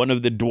Hall, one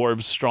of the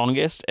dwarves'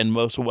 strongest and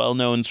most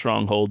well-known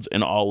strongholds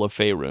in all of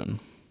Faerun.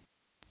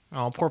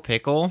 Oh, poor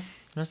Pickle.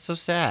 That's so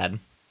sad.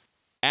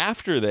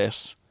 After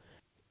this,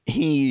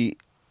 he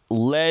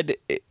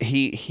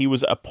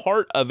was a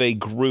part of a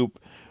group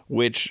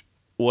which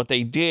what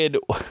they did,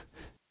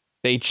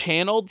 they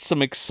channeled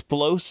some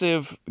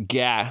explosive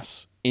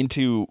gas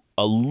into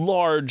a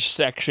large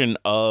section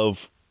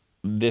of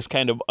this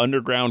kind of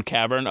underground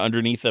cavern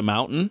underneath a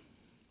mountain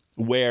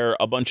where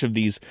a bunch of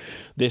this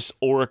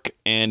orc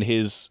and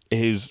his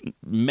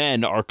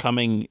men are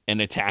coming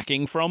and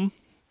attacking from.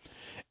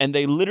 And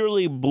they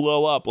literally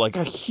blow up like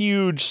a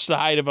huge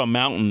side of a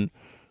mountain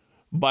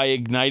by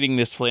igniting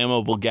this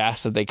flammable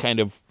gas that they kind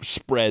of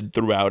spread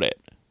throughout it.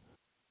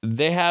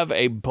 They have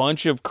a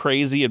bunch of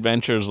crazy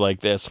adventures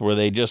like this where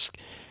they just...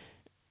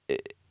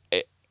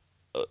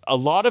 A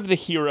lot of the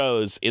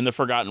heroes in the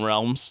Forgotten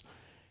Realms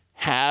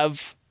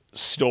have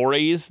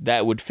stories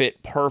that would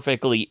fit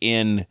perfectly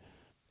in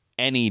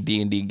any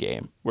D&D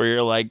game, where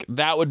you're like,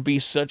 that would be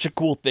such a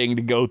cool thing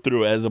to go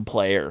through as a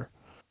player.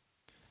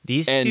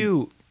 These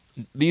two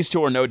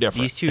are no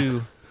different.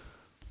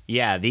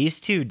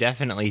 These two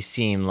definitely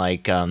seem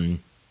like the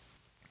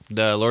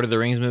Lord of the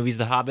Rings movies,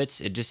 The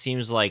Hobbits. It just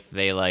seems like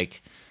they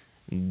like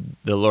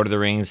the Lord of the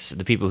Rings,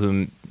 the people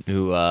who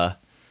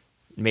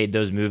made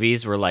those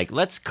movies were like,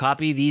 let's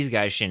copy these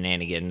guys'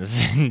 shenanigans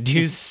and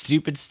do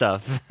stupid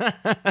stuff.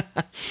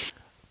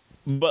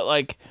 But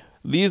like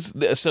these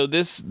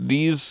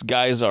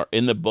guys are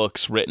in the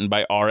books written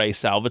by R.A.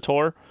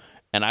 Salvatore,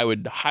 and I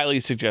would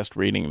highly suggest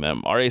reading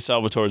them. R.A.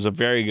 Salvatore is a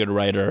very good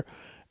writer,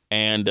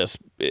 and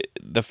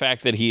the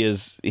fact that he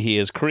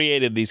has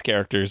created these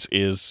characters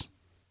is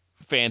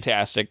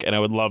fantastic, and I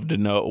would love to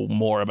know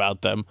more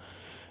about them.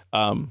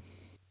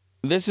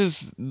 This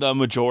is the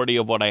majority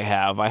of what I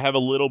have. I have a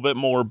little bit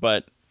more,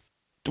 but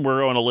we're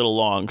going a little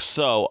long,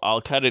 so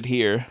I'll cut it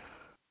here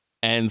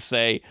and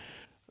say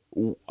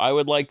I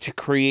would like to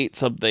create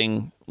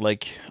something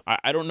like,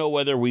 I don't know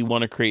whether we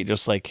want to create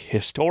just like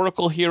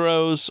historical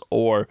heroes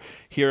or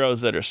heroes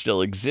that are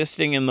still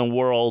existing in the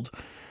world.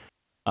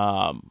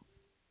 I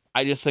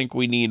just think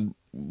we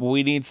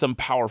need some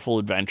powerful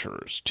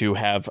adventurers to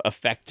have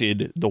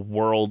affected the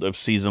world of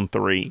Season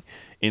 3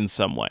 in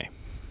some way.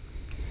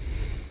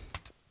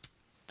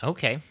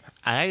 Okay,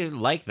 I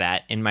like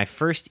that. And my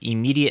first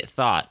immediate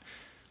thought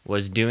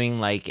was doing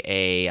like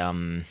a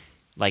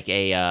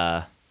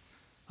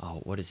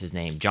what is his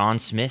name? John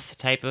Smith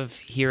type of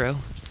hero.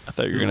 I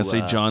thought you were going to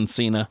say John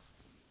Cena.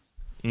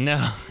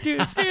 No.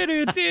 Do,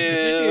 do,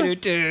 do,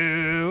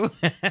 do.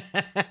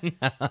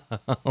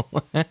 No.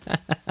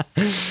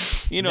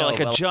 You know,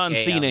 like a John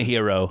Cena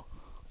hero.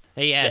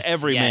 Yes. The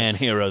everyman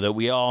hero that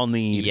we all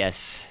need.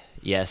 Yes.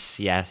 Yeah.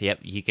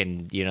 Yep. He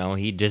can,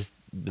 he just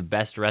the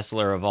best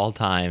wrestler of all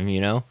time,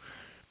 He's a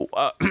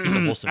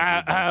wholesome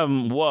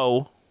dude,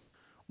 Whoa.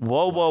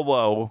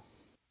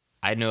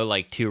 I know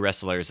like two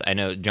wrestlers. I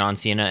know John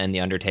Cena and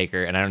The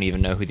Undertaker, and I don't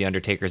even know who The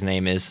Undertaker's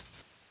name is.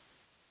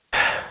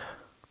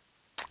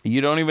 You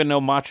don't even know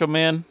Macho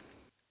Man?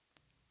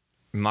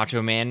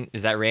 Macho Man?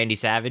 Is that Randy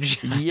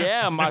Savage?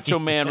 Yeah, Macho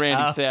Man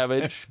Randy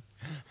Savage.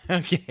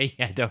 Okay,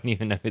 I don't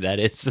even know who that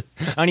is.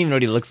 I don't even know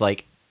what he looks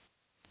like.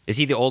 Is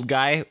he the old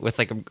guy with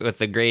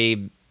the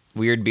gray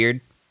weird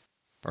beard?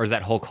 Or is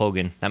that Hulk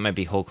Hogan? That might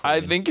be Hulk Hogan. I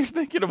think you're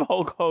thinking of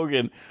Hulk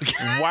Hogan.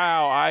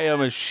 Wow, I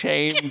am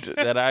ashamed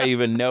that I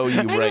even know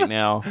you right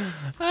now.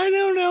 I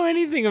don't know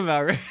anything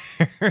about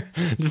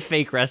the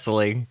fake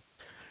wrestling.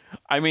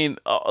 I mean,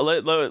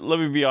 let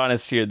me be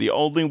honest here. The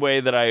only way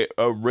that I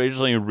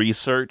originally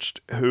researched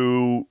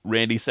who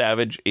Randy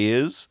Savage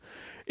is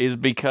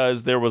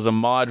because there was a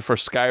mod for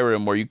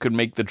Skyrim where you could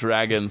make the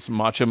dragons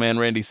Macho Man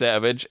Randy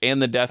Savage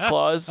and the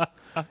Deathclaws.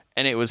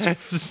 And it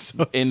was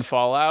in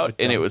Fallout,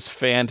 and it was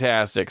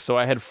fantastic. So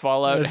I had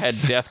Fallout had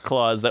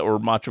Deathclaws that were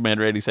Macho Man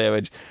Randy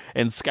Savage,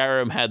 and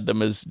Skyrim had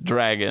them as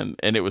dragon,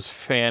 and it was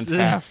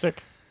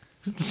fantastic.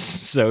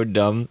 So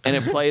dumb. And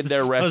it played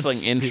their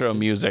wrestling intro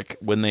music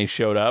when they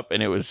showed up,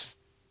 and it was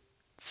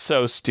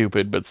so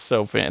stupid, but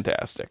so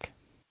fantastic.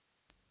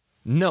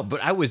 No,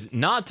 but I was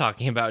not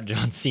talking about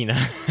John Cena.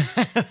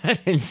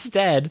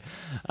 Instead,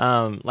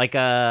 like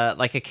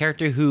a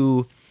character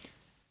who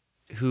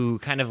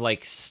kind of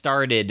like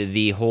started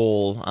the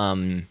whole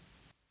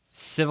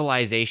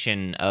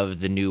civilization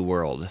of the New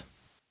World.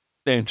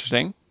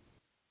 Interesting.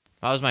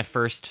 That was my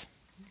first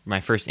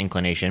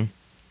inclination.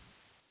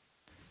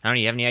 I don't know,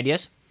 you have any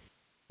ideas?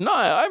 No,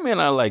 I mean,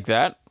 I like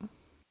that.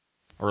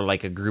 Or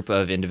like a group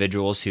of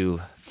individuals who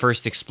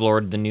first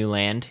explored the new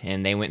land,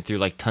 and they went through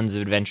like tons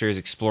of adventures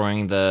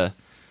exploring the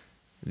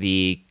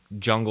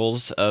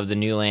jungles of the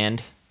new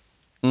land,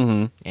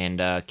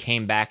 and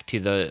came back to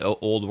the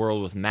old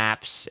world with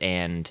maps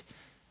and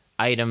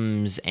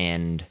items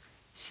and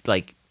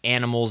like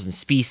animals and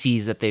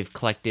species that they've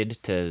collected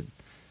to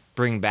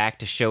bring back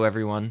to show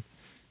everyone,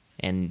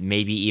 and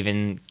maybe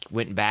even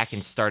went back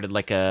and started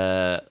like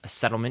a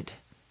settlement,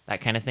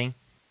 that kind of thing.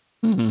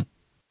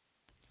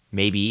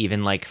 Maybe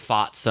even like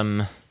fought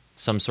some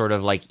sort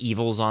of like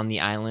evils on the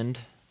island.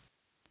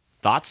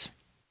 Thoughts?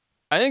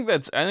 I think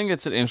that's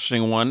an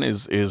interesting one.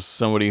 Is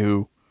somebody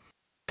who,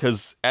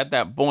 because at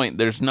that point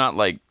there's not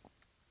like,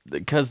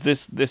 because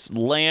this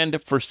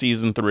land for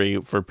season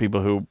 3, for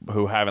people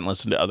who haven't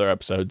listened to other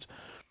episodes,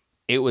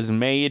 it was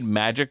made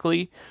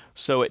magically,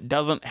 so it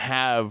doesn't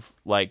have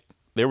like,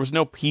 there was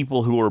no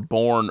people who were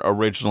born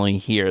originally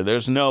here.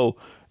 There's no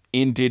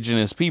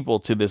indigenous people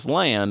to this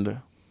land.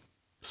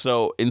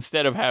 So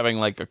instead of having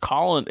like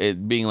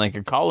it being like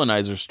a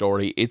colonizer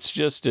story, it's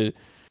just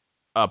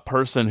a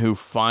person who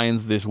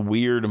finds this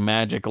weird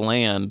magic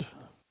land,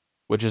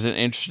 which is an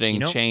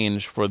interesting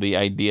change for the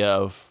idea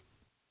of.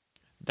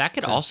 That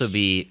could also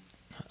be,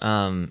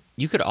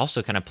 you could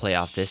also kind of play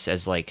off this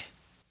as like,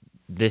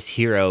 this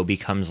hero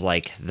becomes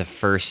like the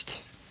first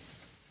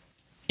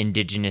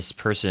indigenous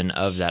person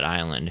of that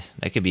island.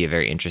 That could be a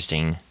very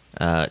interesting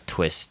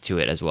twist to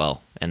it as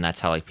well. And that's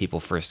how like people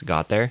first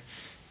got there.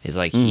 Is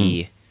like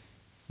he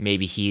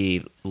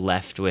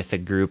left with a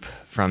group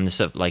from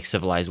the like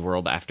civilized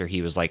world after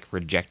he was like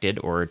rejected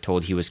or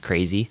told he was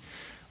crazy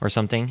or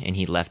something, and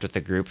he left with the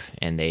group,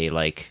 and they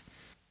like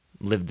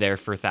lived there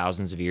for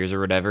thousands of years or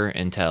whatever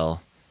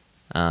until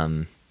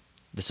the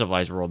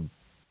civilized world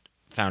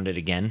found it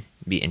again.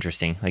 Be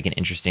interesting, like an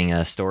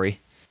interesting story.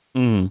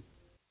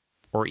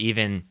 Or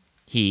even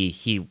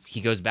he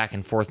goes back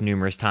and forth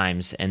numerous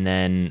times, and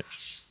then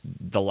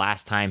the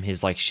last time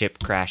his like ship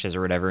crashes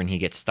or whatever, and he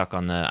gets stuck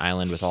on the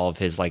island with all of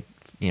his like,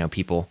 you know,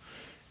 people,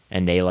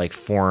 and they like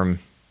form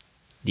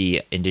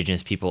the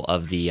indigenous people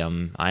of the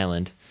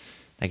island.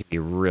 That could be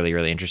really,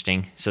 really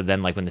interesting. So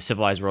then like when the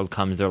civilized world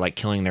comes, they're like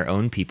killing their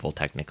own people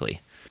technically.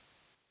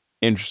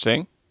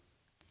 Interesting.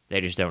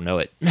 They just don't know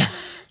it.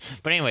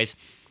 But anyways,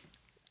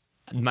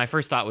 my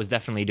first thought was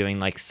definitely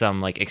doing like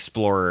some like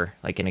explorer,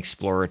 like an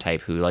explorer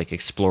type who like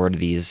explored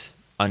these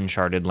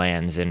uncharted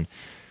lands and,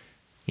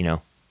 you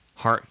know,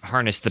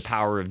 harness the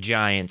power of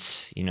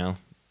giants, you know,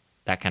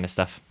 that kind of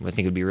stuff. I think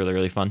it would be really,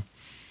 really fun.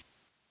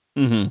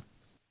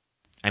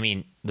 I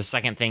mean, the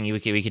second thing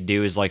we could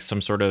do is like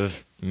some sort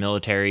of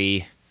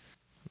military,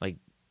 like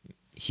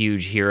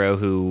huge hero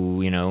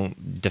who, you know,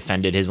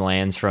 defended his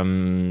lands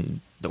from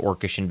the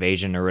Orcish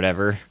invasion or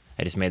whatever.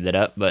 I just made that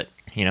up, but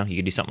you know, you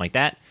could do something like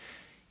that.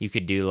 You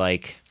could do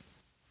like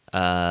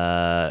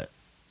a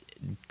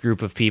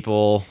group of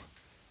people,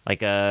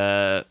 like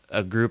a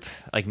group,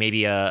 like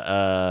maybe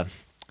a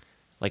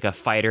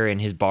fighter and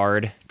his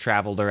bard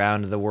traveled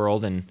around the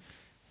world and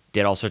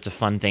did all sorts of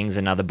fun things,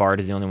 and now the bard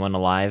is the only one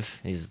alive.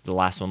 He's the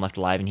last one left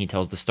alive, and he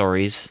tells the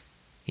stories.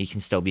 He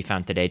can still be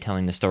found today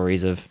telling the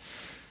stories of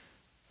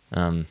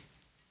their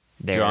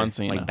John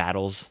Cena. like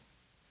battles.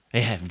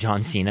 Yeah,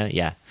 John Cena,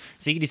 yeah.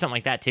 So you could do something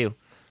like that too.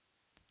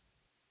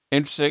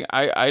 Interesting.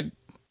 I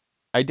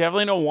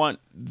definitely don't want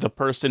the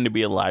person to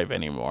be alive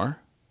anymore.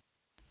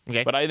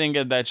 Okay. But I think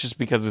that's just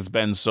because it's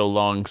been so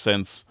long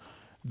since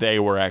they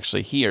were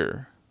actually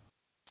here.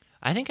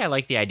 I think I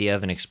like the idea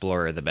of an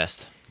explorer the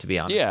best, to be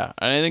honest. Yeah,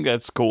 and I think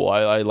that's cool.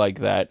 I like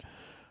that.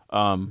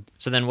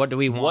 So then what do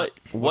we want?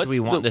 What do we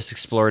want this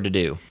explorer to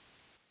do?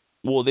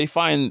 Well, they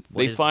find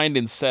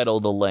and settle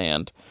the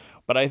land.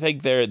 But I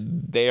think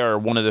they are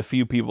one of the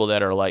few people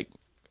that are like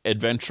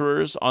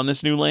adventurers on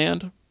this new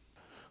land.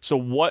 So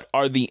what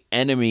are the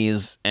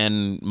enemies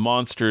and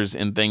monsters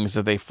and things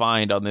that they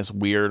find on this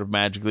weird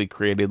magically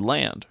created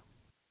land?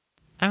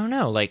 I don't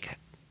know, like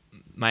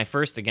my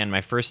first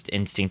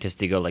instinct is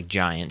to go like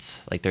giants.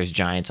 Like there's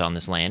giants on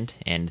this land,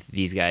 and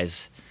these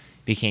guys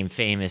became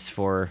famous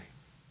for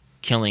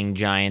killing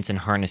giants and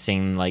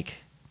harnessing like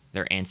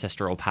their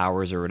ancestral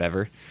powers or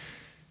whatever.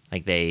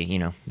 Like they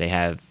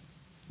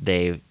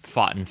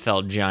fought and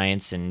felled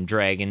giants and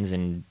dragons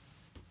and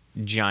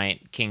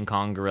giant King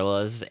Kong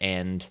gorillas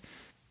and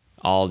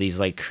all these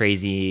like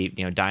crazy,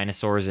 you know,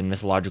 dinosaurs and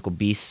mythological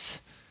beasts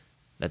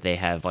that they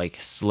have like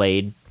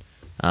slayed.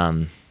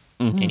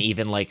 And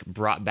even like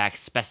brought back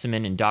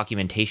specimen and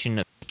documentation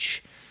of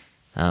each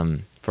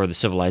for the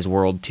civilized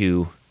world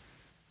to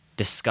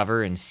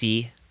discover and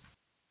see.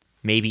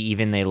 Maybe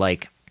even they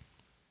like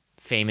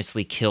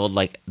famously killed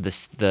like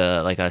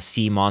like a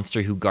sea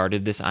monster who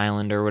guarded this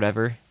island or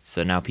whatever.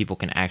 So now people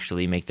can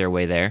actually make their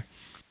way there.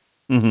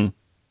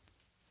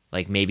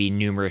 Like maybe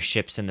numerous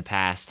ships in the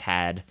past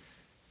had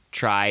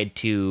tried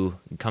to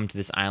come to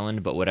this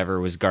island, but whatever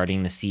was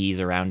guarding the seas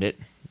around it,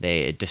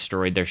 they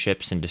destroyed their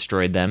ships and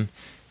destroyed them.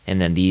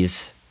 And then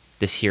these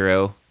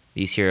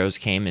heroes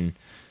came and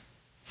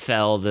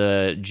fell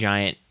the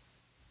giant,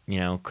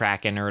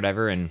 kraken or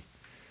whatever, and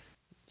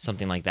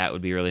something like that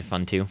would be really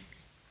fun too.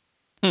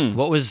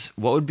 What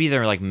would be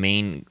their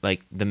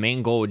the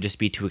main goal would just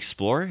be to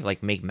explore,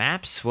 like make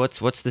maps?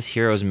 What's this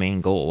hero's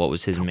main goal? What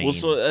was his main? Well,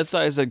 so that's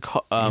why I said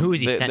who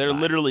is he sent they're by?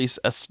 literally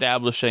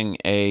establishing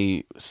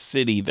a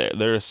city there.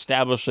 They're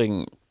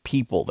establishing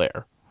people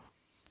there.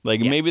 Like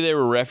maybe they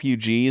were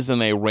refugees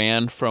and they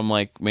ran from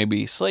like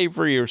maybe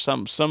slavery or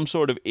some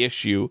sort of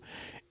issue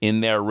in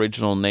their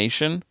original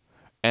nation,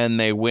 and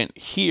they went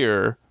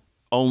here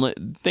only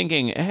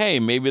thinking, hey,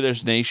 maybe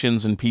there's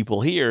nations and people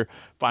here.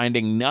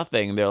 Finding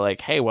nothing, they're like,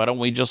 hey, why don't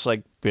we just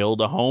like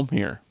build a home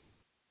here?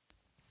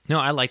 No,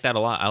 I like that a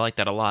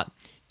lot.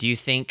 Do you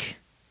think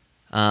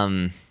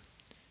they're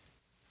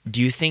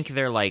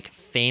like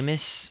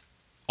famous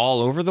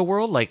all over the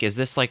world? Like, is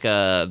this like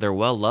they're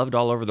well loved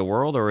all over the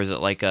world, or is it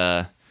like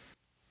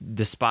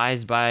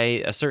despised by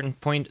a certain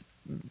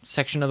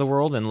section of the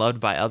world and loved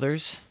by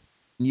others?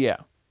 Yeah.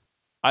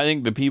 I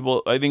think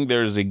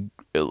there's a...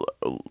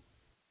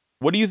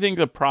 What do you think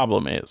the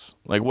problem is?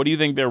 Like, what do you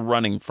think they're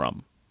running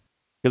from?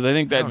 Because I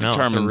think that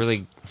determines...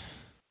 obviously,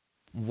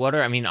 what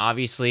are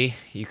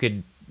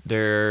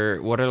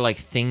like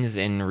things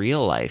in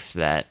real life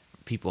that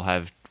people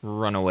have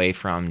run away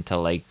from to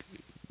like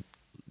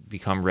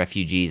become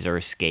refugees or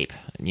escape?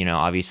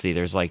 Obviously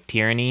there's like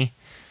tyranny,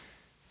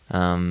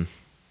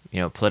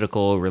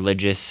 political,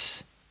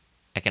 religious,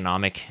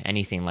 economic,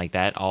 anything like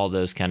that. All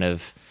those kind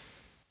of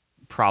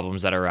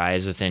problems that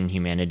arise within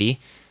humanity.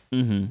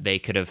 Mm-hmm. They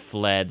could have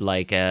fled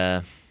like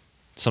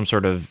some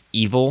sort of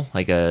evil,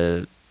 like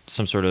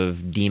some sort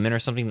of demon or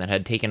something that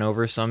had taken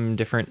over some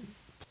different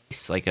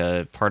place, like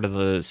a part of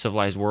the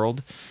civilized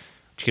world,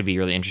 which could be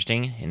really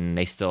interesting. And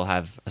they still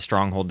have a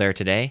stronghold there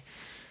today.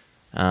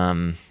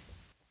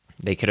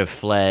 They could have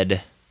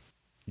fled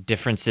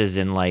differences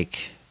in or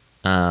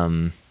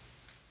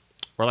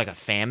like a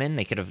famine.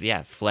 They could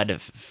have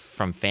fled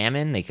from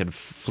famine. They could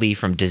flee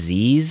from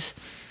disease.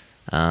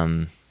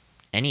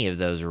 Any of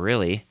those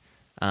really.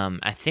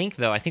 I think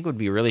what would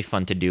be really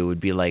fun to do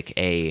would be like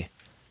a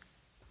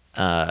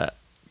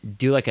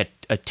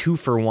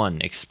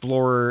 2-for-1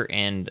 explorer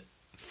and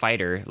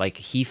fighter. Like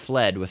he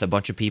fled with a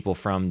bunch of people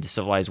from the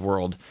civilized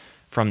world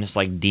from this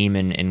like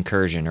demon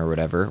incursion or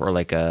whatever, or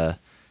like a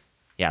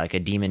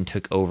demon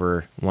took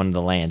over one of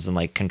the lands and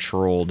like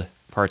controlled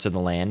parts of the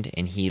land,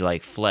 and he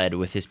like fled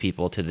with his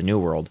people to the new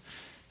world,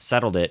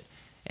 settled it,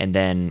 and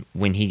then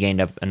when he gained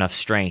up enough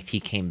strength,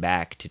 he came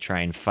back to try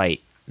and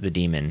fight the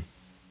demon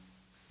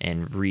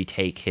and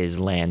retake his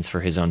lands for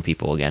his own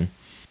people again.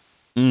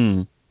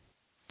 And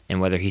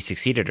whether he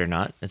succeeded or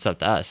not, it's up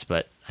to us,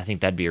 but I think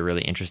that'd be a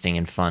really interesting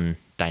and fun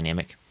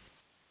dynamic.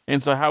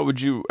 And so how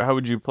would you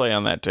play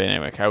on that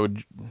dynamic? I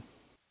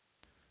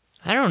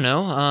don't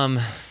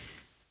know.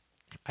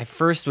 I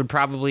first would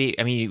probably,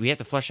 we have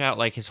to flesh out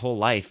like his whole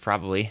life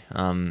probably.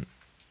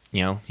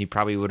 He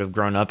probably would have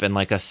grown up in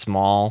like a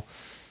small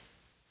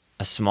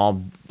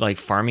like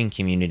farming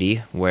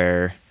community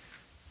where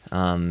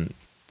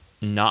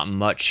not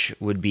much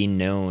would be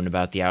known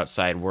about the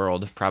outside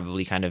world,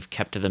 probably kind of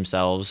kept to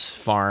themselves,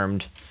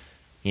 farmed,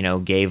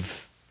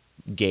 gave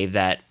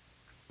that,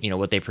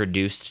 what they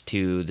produced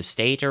to the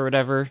state or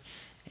whatever,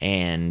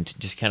 and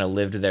just kind of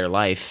lived their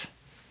life.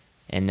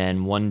 And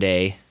then one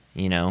day,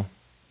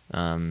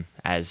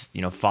 as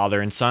father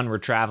and son were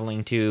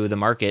traveling to the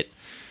market,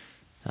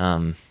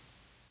 in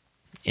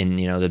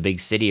the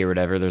big city or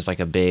whatever, there's like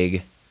a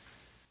big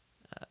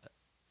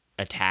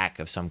attack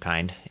of some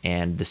kind,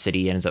 and the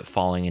city ends up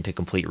falling into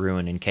complete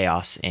ruin and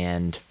chaos.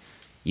 And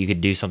you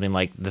could do something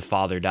like the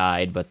father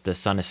died, but the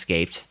son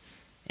escaped,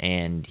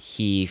 and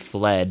he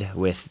fled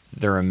with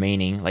the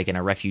remaining, like in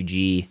a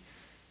refugee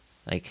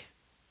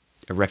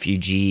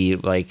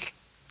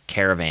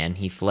caravan.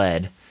 He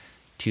fled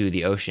to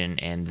the ocean,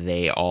 and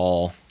they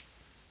all,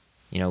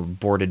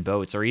 boarded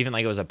boats, or even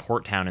like it was a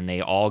port town, and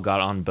they all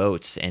got on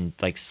boats and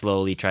like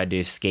slowly tried to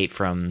escape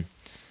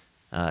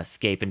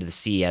into the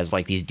sea as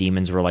like these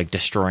demons were like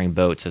destroying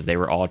boats as they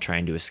were all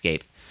trying to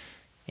escape.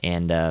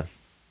 And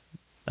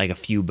like a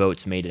few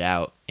boats made it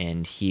out,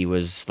 and he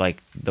was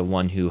like the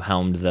one who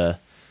helmed the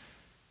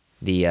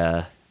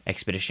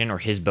expedition, or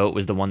his boat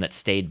was the one that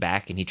stayed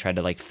back, and he tried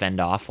to like fend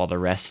off while the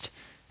rest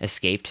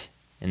escaped,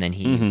 and then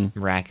he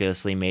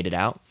miraculously made it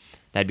out.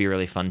 That'd be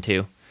really fun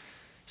too.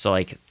 So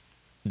like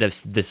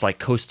this like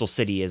coastal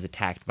city is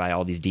attacked by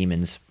all these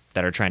demons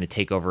that are trying to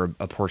take over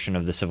a portion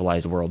of the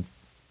civilized world.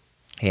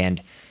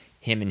 And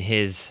him and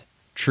his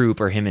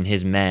troop, or him and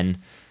his men,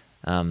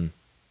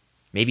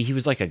 maybe he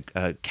was like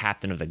a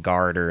captain of the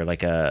guard, or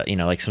like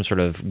like some sort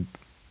of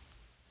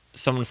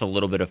someone with a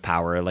little bit of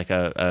power, like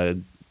a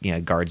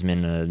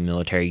guardsman, a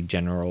military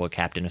general, a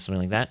captain, or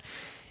something like that.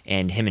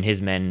 And him and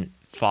his men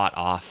fought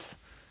off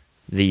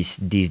these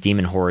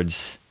demon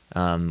hordes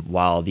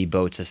while the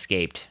boats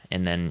escaped.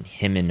 And then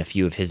him and a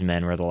few of his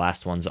men were the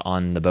last ones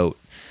on the boat.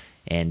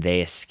 and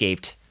they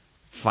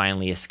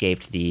finally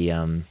escaped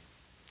the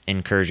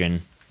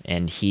incursion,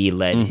 and he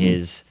led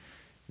his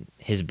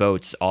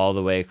boats all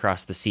the way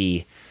across the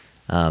sea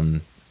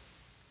and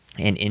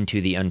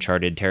into the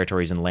uncharted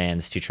territories and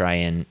lands to try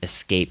and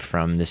escape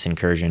from this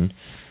incursion.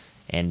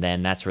 And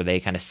then that's where they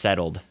kind of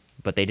settled,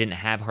 but they didn't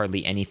have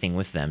hardly anything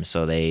with them,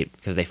 so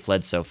because they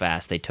fled so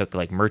fast, they took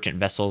like merchant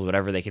vessels,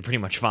 whatever they could pretty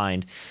much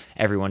find.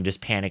 Everyone just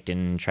panicked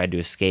and tried to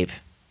escape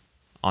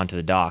onto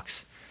the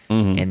docks.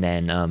 And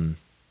then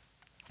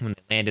when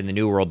they land in the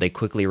New World, they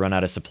quickly run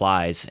out of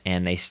supplies,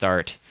 and they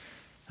start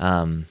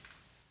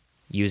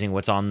using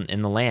what's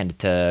in the land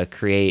to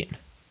create,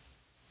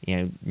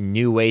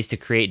 new ways to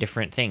create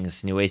different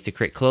things, new ways to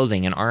create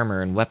clothing and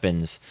armor and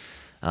weapons.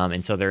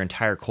 And so their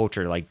entire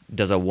culture like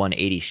does a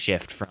 180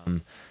 shift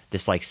from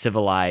this like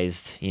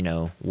civilized,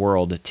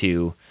 world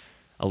to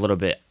a little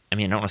bit, I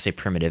don't want to say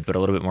primitive, but a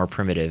little bit more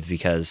primitive,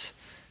 because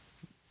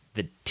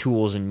the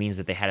tools and means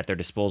that they had at their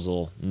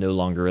disposal no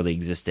longer really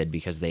existed,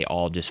 because they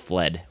all just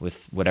fled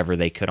with whatever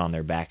they could on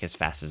their back as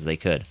fast as they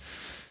could.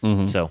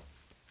 So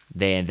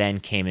they then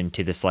came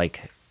into this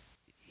like,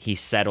 he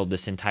settled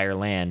this entire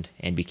land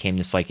and became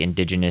this like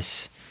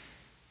indigenous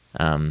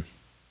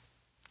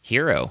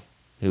hero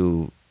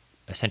who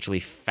essentially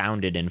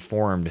founded and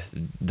formed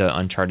the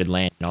uncharted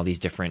land and all these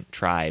different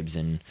tribes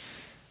and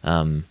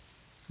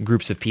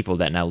groups of people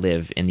that now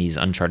live in these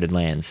uncharted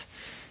lands.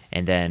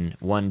 And then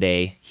one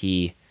day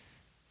he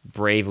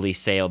bravely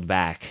sailed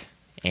back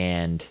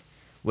and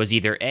was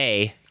either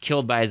A,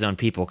 killed by his own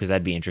people, because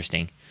that'd be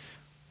interesting,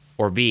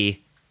 or B,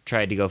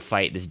 tried to go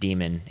fight this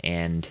demon.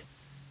 And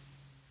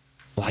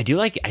well, I do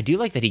like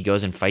that he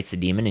goes and fights the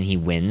demon and he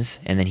wins,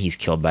 and then he's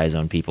killed by his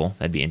own people.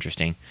 That'd be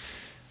interesting.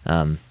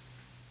 And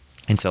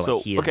so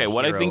like, he is okay,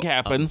 what I think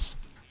happens,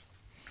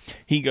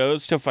 he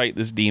goes to fight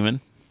this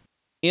demon.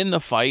 In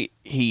the fight,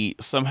 he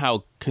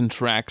somehow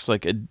contracts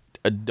like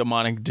a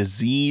demonic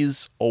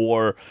disease,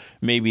 or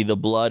maybe the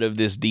blood of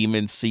this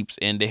demon seeps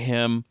into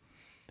him,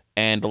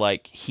 and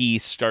like he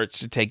starts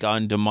to take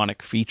on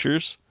demonic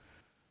features.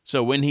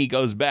 So when he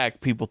goes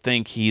back, people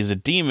think he's a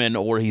demon,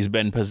 or he's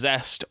been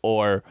possessed,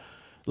 or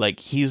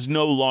like he's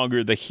no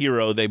longer the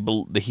hero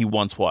that he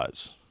once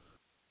was.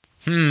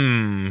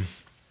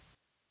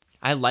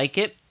 I like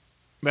it,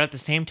 but at the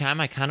same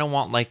time, I kind of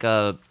want like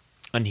a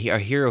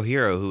hero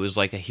who is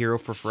like a hero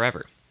for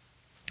forever.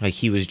 Like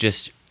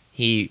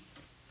he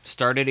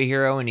started a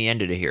hero and he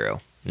ended a hero,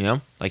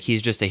 Like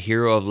he's just a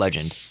hero of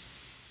legend.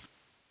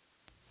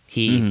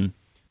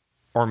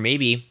 Or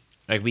maybe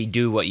like we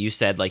do what you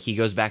said, like he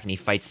goes back and he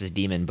fights this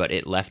demon, but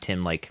it left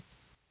him like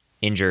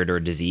injured or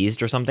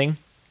diseased or something.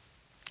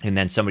 And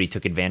then somebody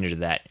took advantage of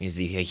that.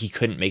 He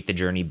couldn't make the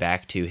journey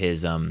back to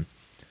his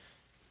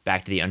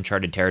back to the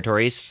uncharted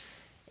territories,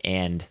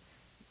 and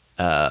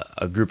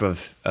a group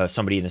of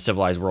somebody in the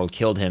civilized world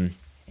killed him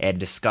and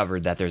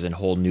discovered that there's a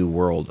whole new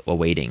world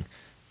awaiting,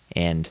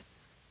 and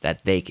that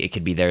it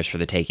could be theirs for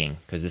the taking,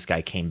 because this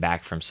guy came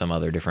back from some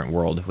other different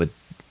world with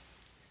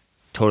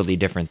totally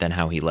different than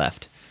how he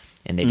left.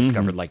 And they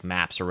discovered like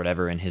maps or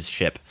whatever in his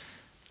ship,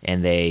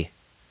 and they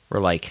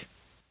were like,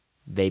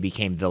 they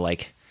became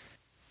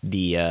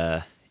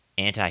the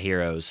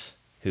anti-heroes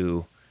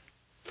who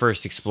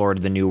first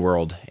explored the new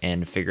world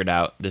and figured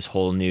out this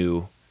whole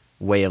new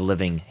way of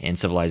living and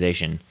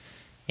civilization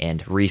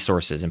and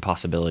resources and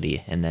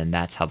possibility. And then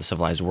that's how the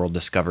civilized world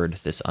discovered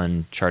this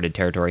uncharted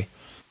territory.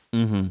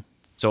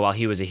 So while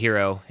he was a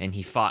hero and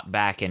he fought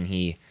back and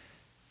he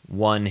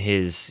won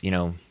his,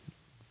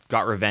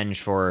 got revenge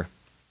for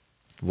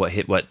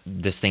what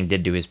this thing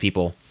did to his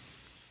people,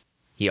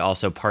 he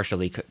also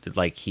partially,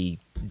 like, he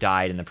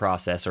died in the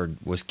process or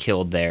was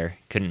killed there,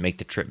 couldn't make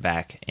the trip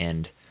back,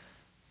 and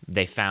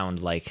they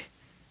found like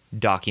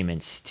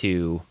documents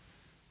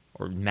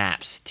or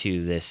maps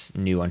to this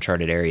new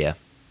uncharted area,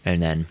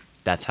 and then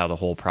that's how the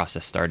whole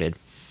process started.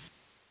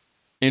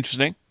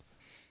 Interesting.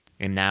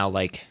 And now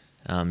like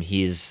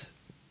he's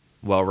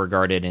well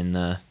regarded in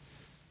the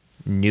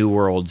New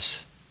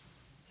World's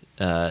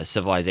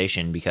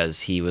civilization,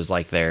 because he was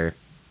like their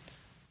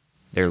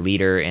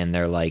leader, and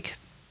they're like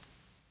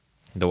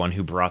the one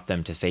who brought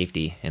them to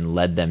safety and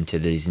led them to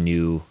these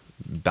new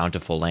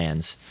bountiful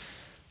lands,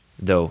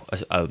 though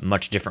a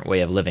much different way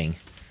of living.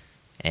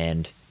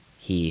 And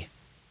he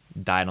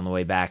died on the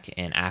way back,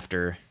 and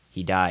after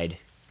he died,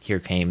 here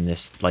came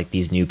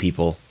these new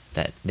people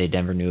that they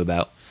never knew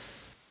about.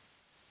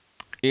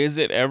 Is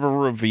it ever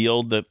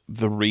revealed that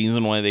the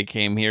reason why they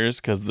came here is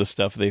because the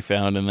stuff they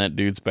found in that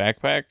dude's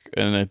backpack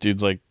and that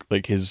dude's like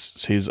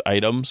his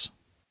items?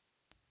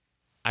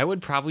 I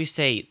would probably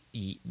say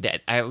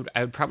that I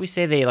would probably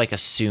say they like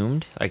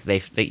assumed, like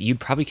they you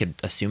probably could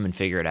assume and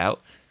figure it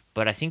out,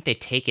 but I think they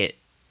take it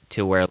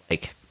to where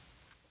like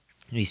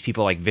these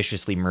people like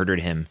viciously murdered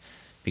him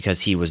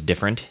because he was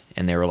different,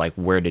 and they were like,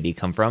 where did he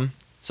come from?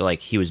 So like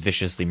he was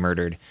viciously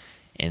murdered,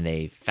 and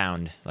they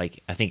found,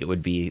 like, I think it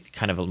would be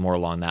kind of more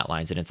along that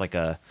lines, and it's like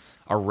a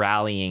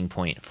rallying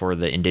point for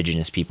the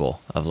indigenous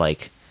people of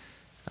like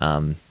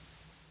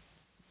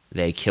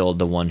they killed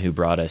the one who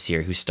brought us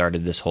here, who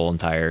started this whole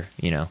entire,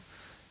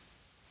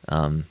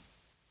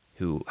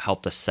 who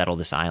helped us settle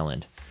this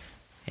island,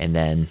 and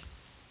then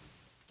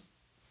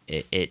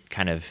it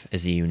kind of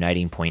is the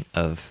uniting point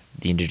of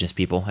the indigenous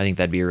people. I think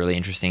that'd be a really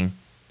interesting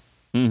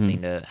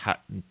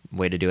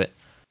way to do it.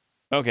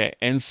 Okay,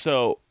 and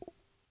so,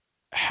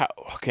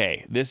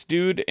 this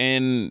dude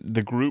and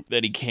the group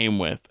that he came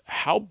with,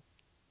 how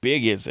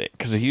big is it?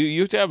 Because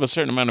you have to have a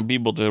certain amount of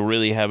people to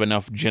really have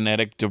enough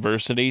genetic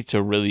diversity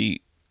to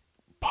really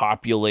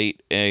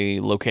populate a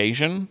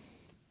location.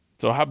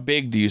 So how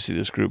big do you see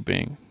this group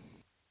being?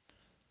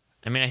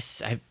 I mean,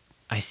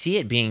 I see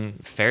it being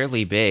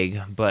fairly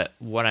big, but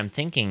what I'm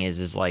thinking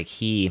is like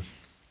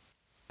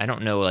I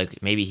don't know,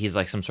 like maybe he's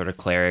like some sort of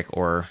cleric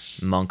or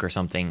monk or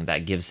something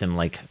that gives him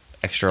like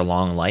extra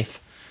long life,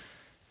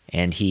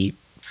 and he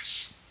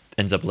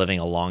ends up living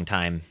a long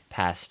time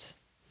past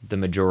the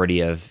majority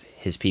of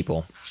his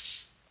people,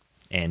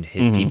 and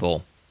his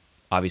people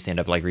obviously end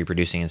up like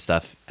reproducing and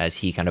stuff as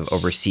he kind of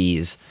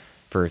oversees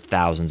for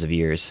thousands of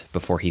years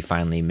before he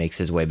finally makes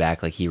his way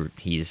back. Like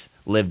he's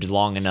lived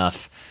long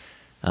enough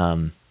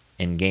and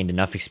gained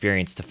enough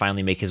experience to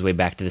finally make his way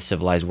back to the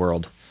civilized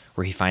world,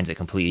 where he finds it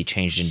completely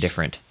changed and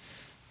different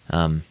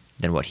than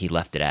what he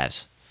left it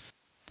as.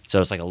 So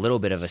it's like a little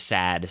bit of a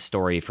sad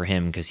story for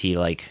him, because he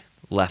like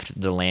left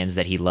the lands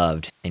that he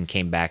loved and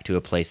came back to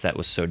a place that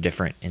was so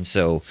different and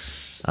so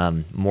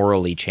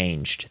morally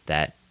changed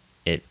that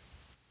it,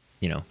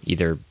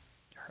 either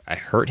I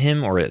hurt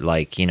him or it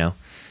like,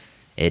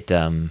 it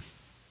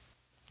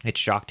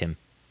shocked him.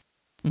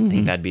 I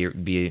think that'd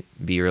be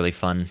a really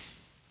fun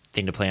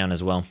thing to play on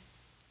as well,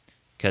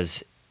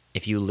 because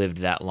if you lived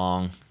that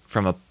long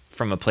from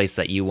a place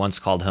that you once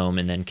called home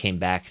and then came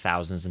back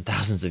thousands and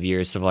thousands of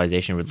years,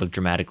 civilization would look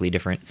dramatically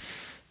different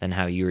than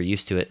how you were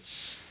used to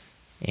it.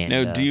 And,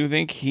 now, do you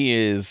think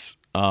he's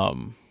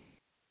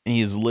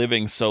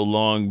living so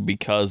long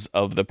because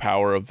of the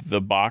power of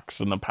the box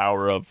and the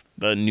power of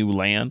the new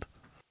land?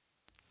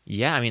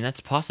 Yeah, I mean,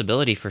 that's a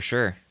possibility for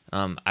sure.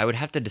 I would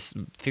have to just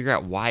figure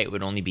out why it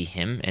would only be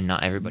him and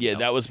not everybody else.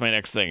 Yeah, that was my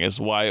next thing, is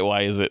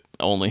why is it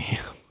only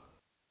him?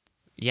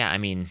 Yeah, I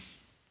mean,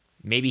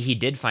 maybe he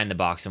did find the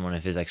box in one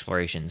of his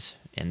explorations,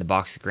 and the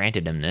box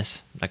granted him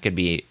this. That could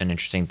be an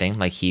interesting thing.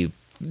 Like he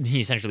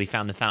essentially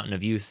found the Fountain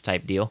of Youth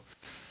type deal,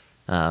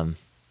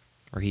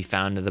 where he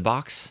found the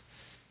box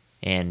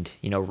and,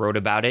 wrote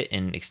about it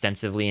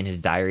extensively in his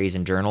diaries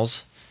and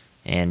journals.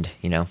 And,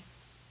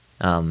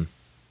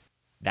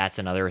 that's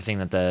another thing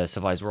that the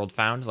civilized world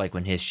found, like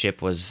when his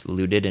ship was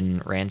looted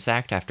and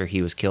ransacked after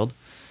he was killed,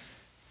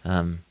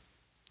 that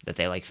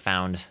they like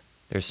found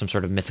there's some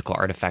sort of mythical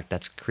artifact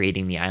that's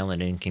creating the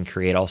island and can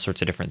create all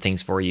sorts of different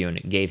things for you, and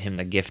it gave him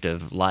the gift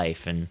of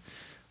life and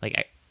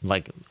like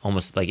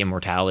almost like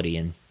immortality.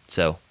 And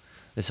so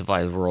the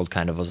civilized world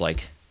kind of was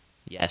like,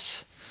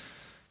 yes,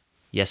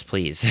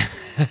 please.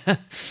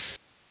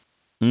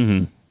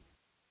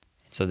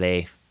 So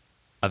they,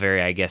 a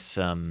very, I guess,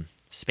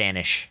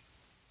 Spanish,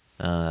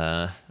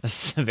 a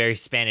very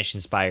Spanish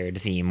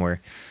inspired theme,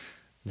 where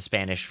the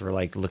Spanish were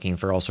like looking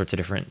for all sorts of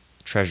different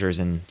treasures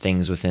and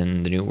things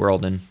within the New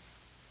World and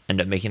end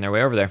up making their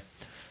way over there,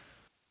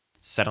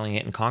 settling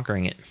it and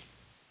conquering it.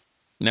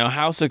 Now,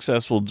 how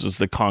successful does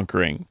the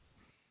conquering?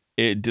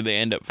 Do they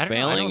end up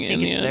failing? I don't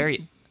think it's there.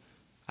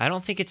 I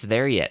don't think it's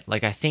there yet.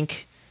 Like I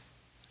think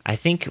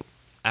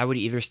I would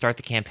either start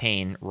the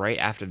campaign right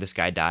after this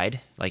guy died,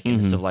 like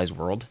in the civilized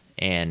world,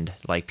 and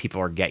like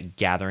people are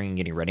gathering and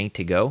getting ready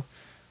to go,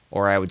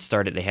 or I would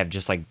start it. They have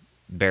just like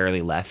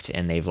barely left,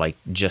 and they've like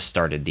just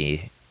started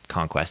the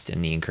conquest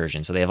and the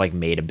incursion, so they have like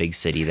made a big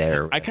city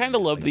there. I kind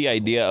of love the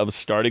idea of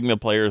starting the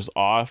players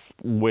off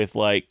with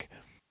like,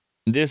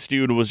 this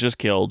dude was just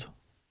killed.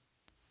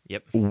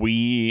 Yep.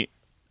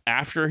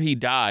 After he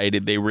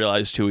died, they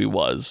realized who he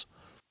was.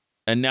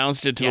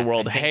 Announced it to the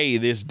world, hey,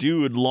 this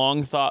dude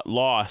long thought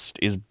lost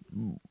is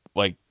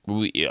like,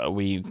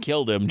 we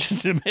killed him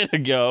just a bit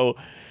ago,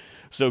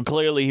 so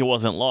clearly he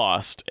wasn't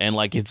lost, and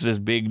like it's this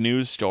big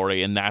news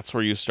story, and that's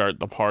where you start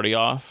the party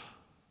off.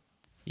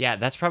 Yeah,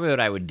 that's probably what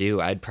I would do.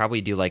 I'd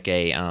probably do like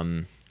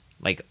a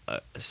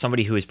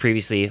somebody who was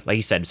previously, like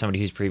you said, somebody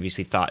who's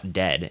previously thought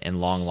dead and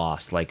long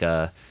lost, like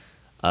a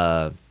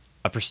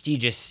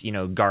prestigious,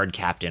 guard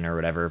captain or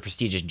whatever, a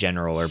prestigious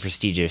general or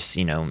prestigious,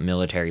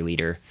 military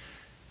leader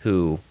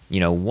who,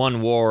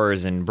 won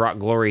wars and brought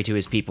glory to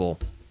his people.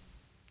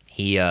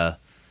 He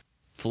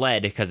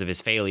fled because of his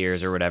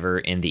failures or whatever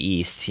in the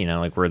east,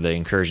 like where the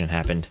incursion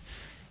happened.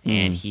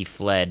 And he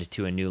fled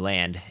to a new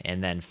land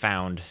and then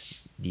found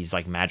these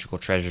like magical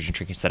treasures and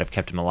trinkets that have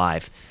kept him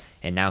alive.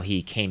 And now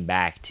he came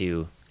back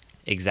to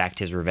exact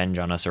his revenge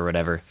on us or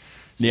whatever.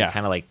 So you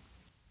kind of like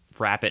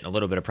wrap it in a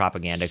little bit of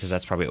propaganda, because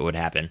that's probably what would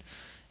happen.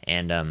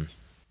 And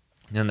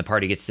then the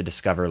party gets to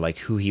discover like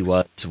who he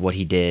was, what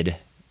he did,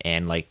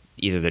 and like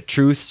either the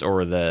truths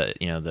or the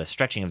the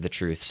stretching of the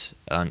truths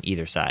on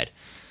either side.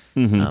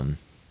 And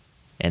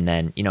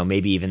then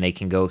maybe even they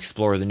can go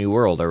explore the new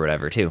world or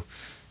whatever too,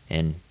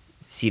 and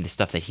see the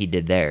stuff that he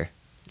did there,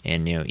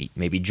 and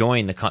maybe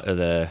join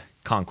the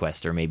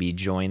conquest, or maybe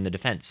join the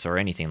defense or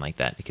anything like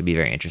that. It could be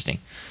very interesting.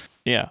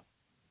 Yeah.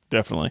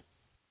 definitely.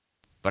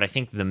 But I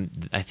think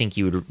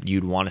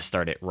you'd want to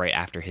start it right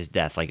after his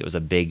death, like it was a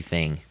big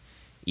thing.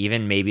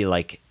 Even maybe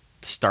like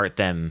start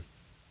the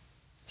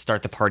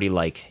party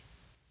like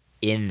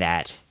in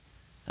that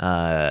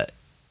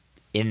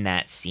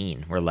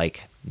scene where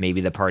like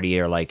maybe the party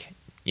are like,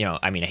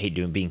 I mean, I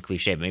hate being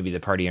cliche, but maybe the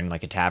party are in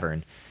like a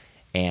tavern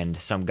and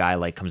some guy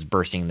like comes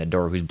bursting in the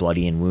door who's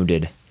bloody and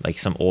wounded, like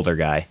some older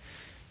guy,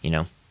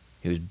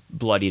 who's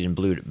bloodied and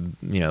blue.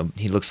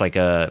 He looks like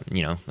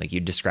like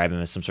you'd describe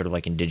him as some sort of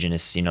like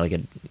indigenous, like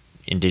an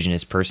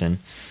indigenous person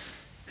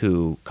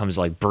who comes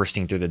like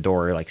bursting through the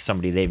door, like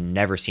somebody they've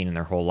never seen in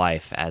their whole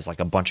life, as like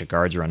a bunch of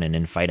guards run in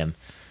and fight him,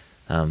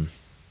 and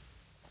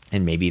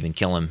maybe even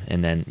kill him.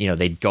 And then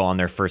they'd go on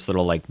their first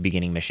little like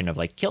beginning mission of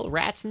like kill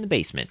rats in the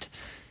basement,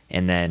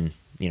 and then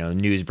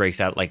news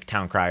breaks out, like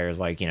town criers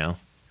like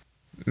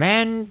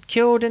man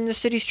killed in the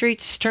city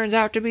streets turns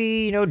out to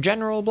be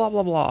General blah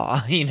blah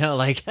blah,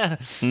 like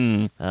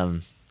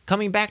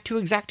coming back to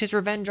exact his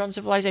revenge on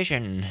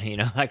civilization,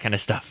 that kind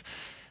of stuff.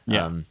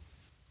 Yeah.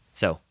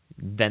 So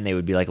then they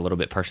would be like a little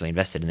bit partially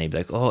invested, and they'd be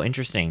like, oh,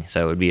 interesting.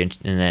 So it would be, and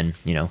then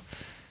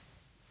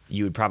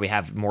you would probably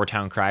have more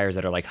town criers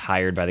that are like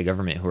hired by the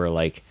government who are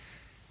like,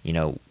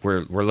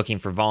 we're looking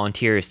for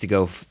volunteers to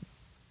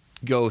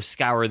go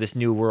scour this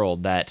new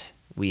world that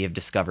we have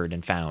discovered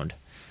and found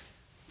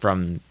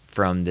from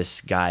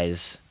this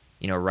guy's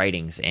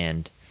writings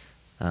and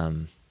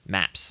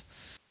maps.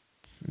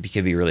 It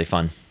could be really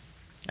fun.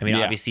 I mean,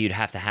 obviously you'd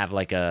have to have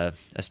like a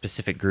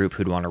specific group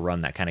who'd want to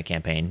run that kind of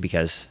campaign,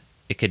 because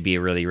it could be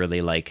really,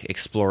 really like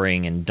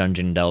exploring and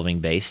dungeon delving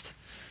based.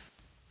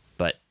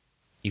 But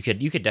you could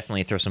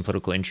definitely throw some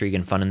political intrigue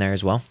and fun in there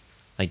as well,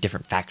 like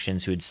different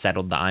factions who had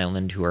settled the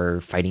island who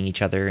are fighting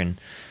each other, and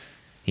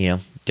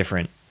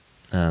different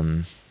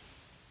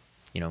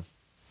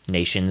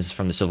nations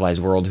from the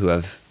civilized world who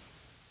have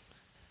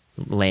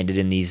landed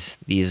in these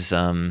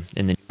in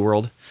the new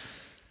world.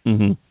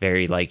 Mm-hmm.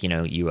 Very like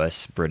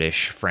U.S.,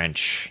 British,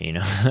 French,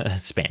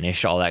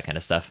 Spanish, all that kind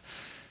of stuff.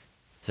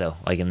 So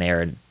like, and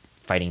they're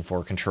fighting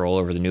for control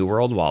over the new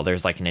world, while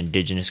there's like an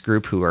indigenous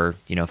group who are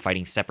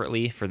fighting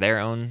separately for their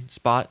own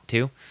spot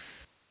too.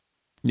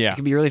 Yeah, it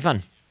could be really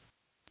fun.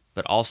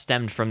 But all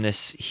stemmed from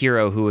this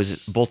hero who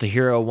was both a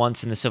hero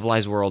once in the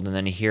civilized world and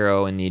then a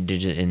hero in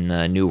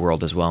the new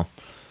world as well.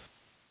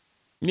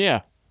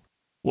 Yeah.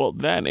 Well,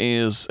 that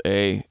is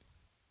a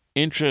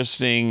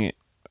interesting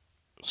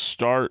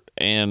start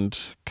and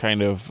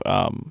kind of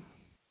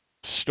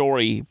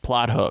story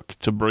plot hook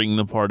to bring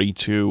the party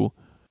to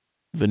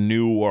the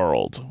new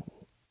world.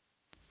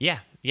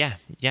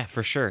 Yeah,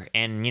 for sure.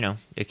 And,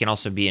 it can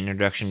also be an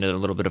introduction to a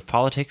little bit of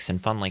politics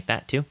and fun like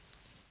that too.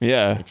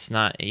 Yeah. It's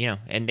not,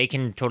 and they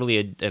can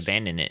totally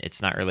abandon it.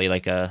 It's not really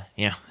like a,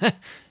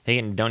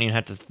 they don't even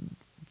have to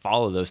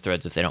follow those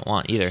threads if they don't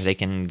want either. They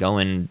can go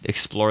and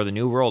explore the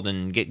new world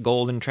and get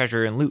gold and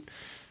treasure and loot.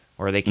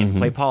 Or they can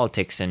play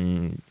politics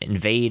and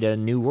invade a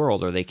new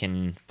world, or they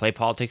can play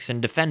politics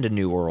and defend a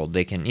new world.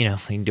 They can, they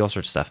can do all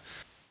sorts of stuff.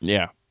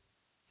 Yeah.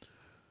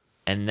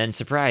 And then,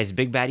 surprise,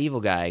 big bad evil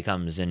guy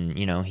comes and,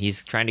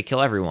 he's trying to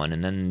kill everyone.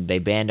 And then they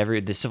band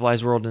the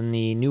civilized world and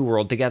the new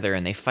world together,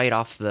 and they fight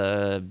off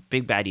the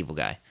big bad evil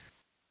guy.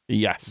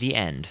 Yes. The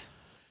end.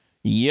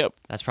 Yep.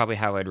 That's probably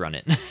how I'd run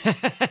it.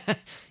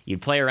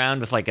 You'd play around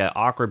with like an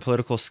awkward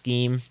political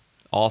scheme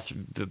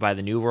by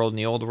the new world and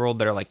the old world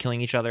that are like killing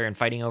each other and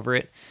fighting over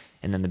it.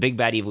 And then the big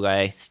bad evil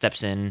guy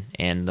steps in,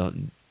 and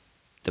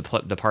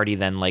the party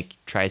then like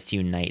tries to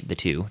unite the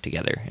two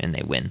together, and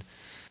they win.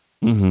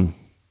 Mm-hmm.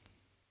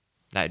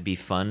 That'd be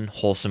fun,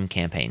 wholesome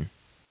campaign.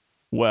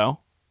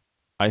 Well,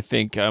 I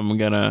think I'm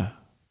gonna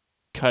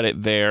cut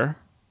it there.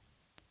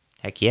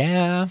 Heck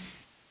yeah!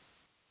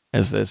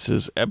 As this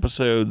is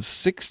episode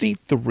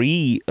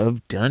 63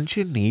 of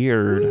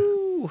Dungeoneered.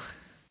 Woo.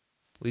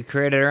 We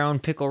created our own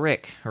Pickle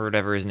Rick, or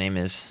whatever his name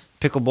is.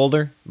 Pickle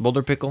Boulder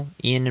Pickle,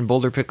 Ian and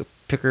Boulder Pickle,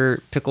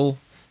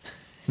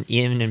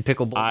 Ian and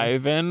Pickle Boulder.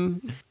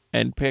 Ivan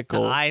and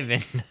Pickle.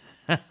 Ivan.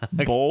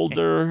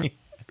 Boulder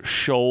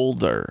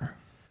Shoulder.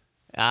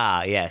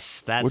 Ah,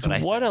 yes, that's what I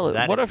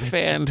said. What a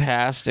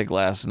fantastic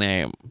last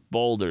name,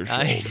 Boulder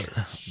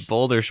Shoulder.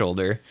 Boulder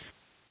Shoulder.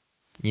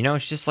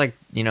 It's just like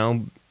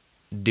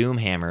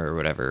Doomhammer or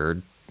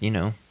whatever,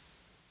 or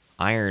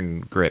Iron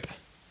Grip,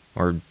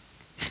 or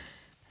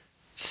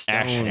Stone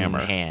Ash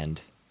Hammer. Hand.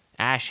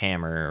 Ash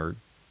Hammer, or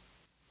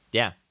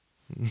yeah,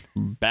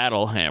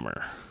 Battle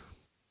Hammer.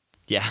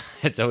 Yeah,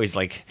 it's always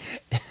like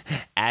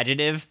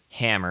adjective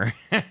hammer.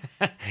 You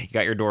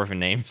got your dwarven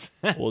names.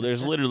 Well,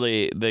 there's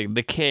literally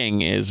the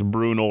king is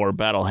Brunor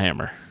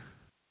Battlehammer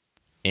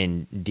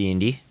in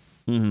D&D.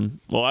 Mm-hmm.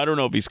 Well, I don't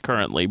know if he's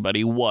currently, but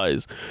he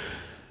was.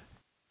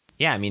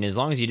 Yeah, I mean, as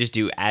long as you just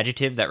do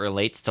adjective that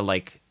relates to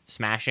like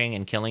smashing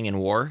and killing in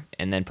war,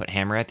 and then put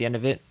hammer at the end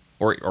of it,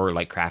 or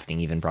like crafting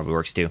even probably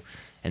works too.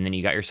 And then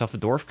you got yourself a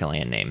dwarf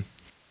clan name.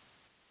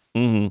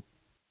 Mm-hmm.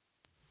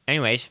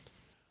 Anyways,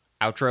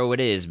 outro it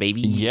is,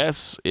 baby.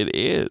 Yes, it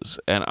is.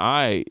 And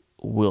I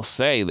will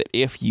say that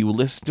if you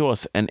listen to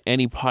us in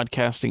any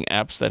podcasting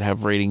apps that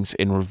have ratings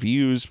and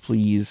reviews,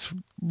 please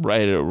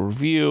write a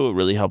review. It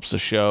really helps the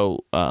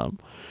show,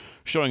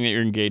 showing that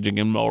you're engaging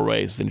in more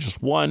ways than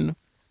just one.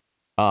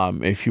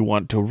 If you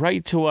want to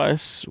write to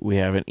us, we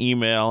have an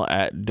email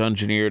at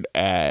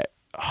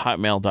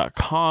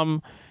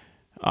dungeoneered@hotmail.com.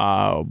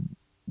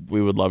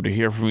 We would love to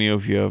hear from you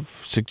if you have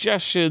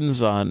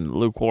suggestions on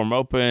Lukewarm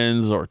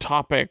Opens or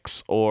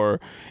topics, or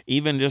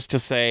even just to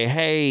say,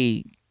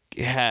 hey,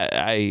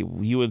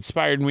 you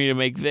inspired me to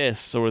make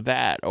this or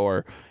that,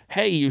 or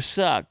hey, you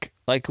suck.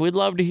 Like, we'd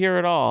love to hear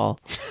it all.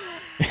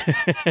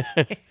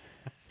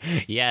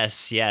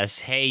 Yes.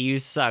 Hey, you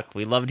suck.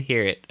 We love to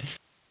hear it.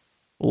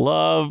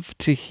 Love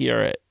to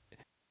hear it.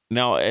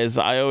 Now, as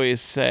I always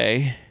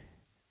say,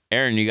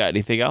 Aaron, you got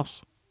anything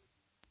else?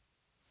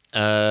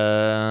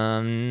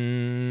 No.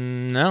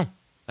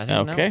 I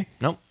think Okay.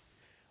 No. Nope.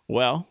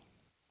 Well,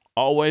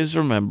 always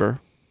remember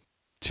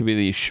to be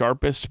the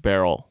sharpest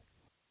barrel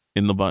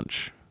in the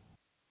bunch.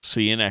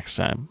 See you next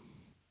time.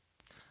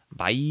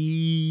 Bye.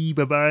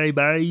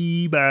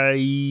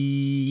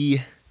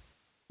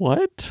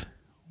 What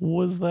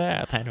was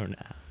that? I don't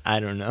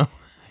know.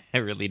 I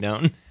really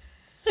don't.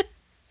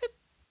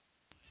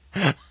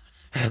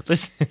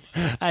 Listen,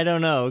 I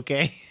don't know,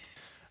 okay?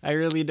 I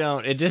really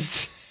don't. It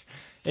just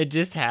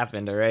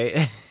happened, all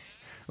right?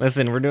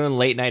 Listen, we're doing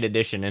late night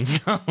edition, and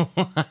so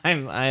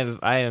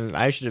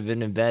I should have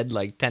been in bed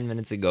like 10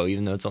 minutes ago,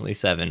 even though it's only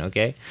 7,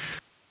 okay?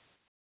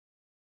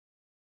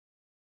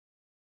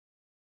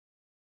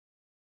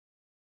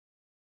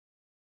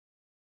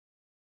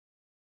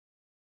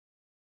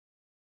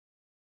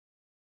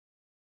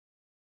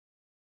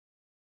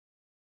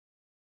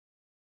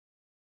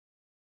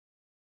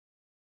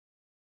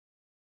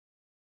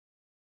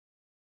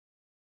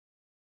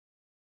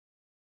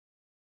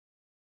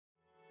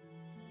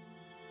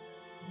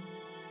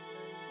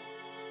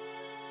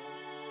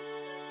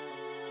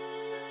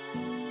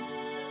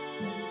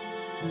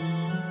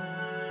 Thank you.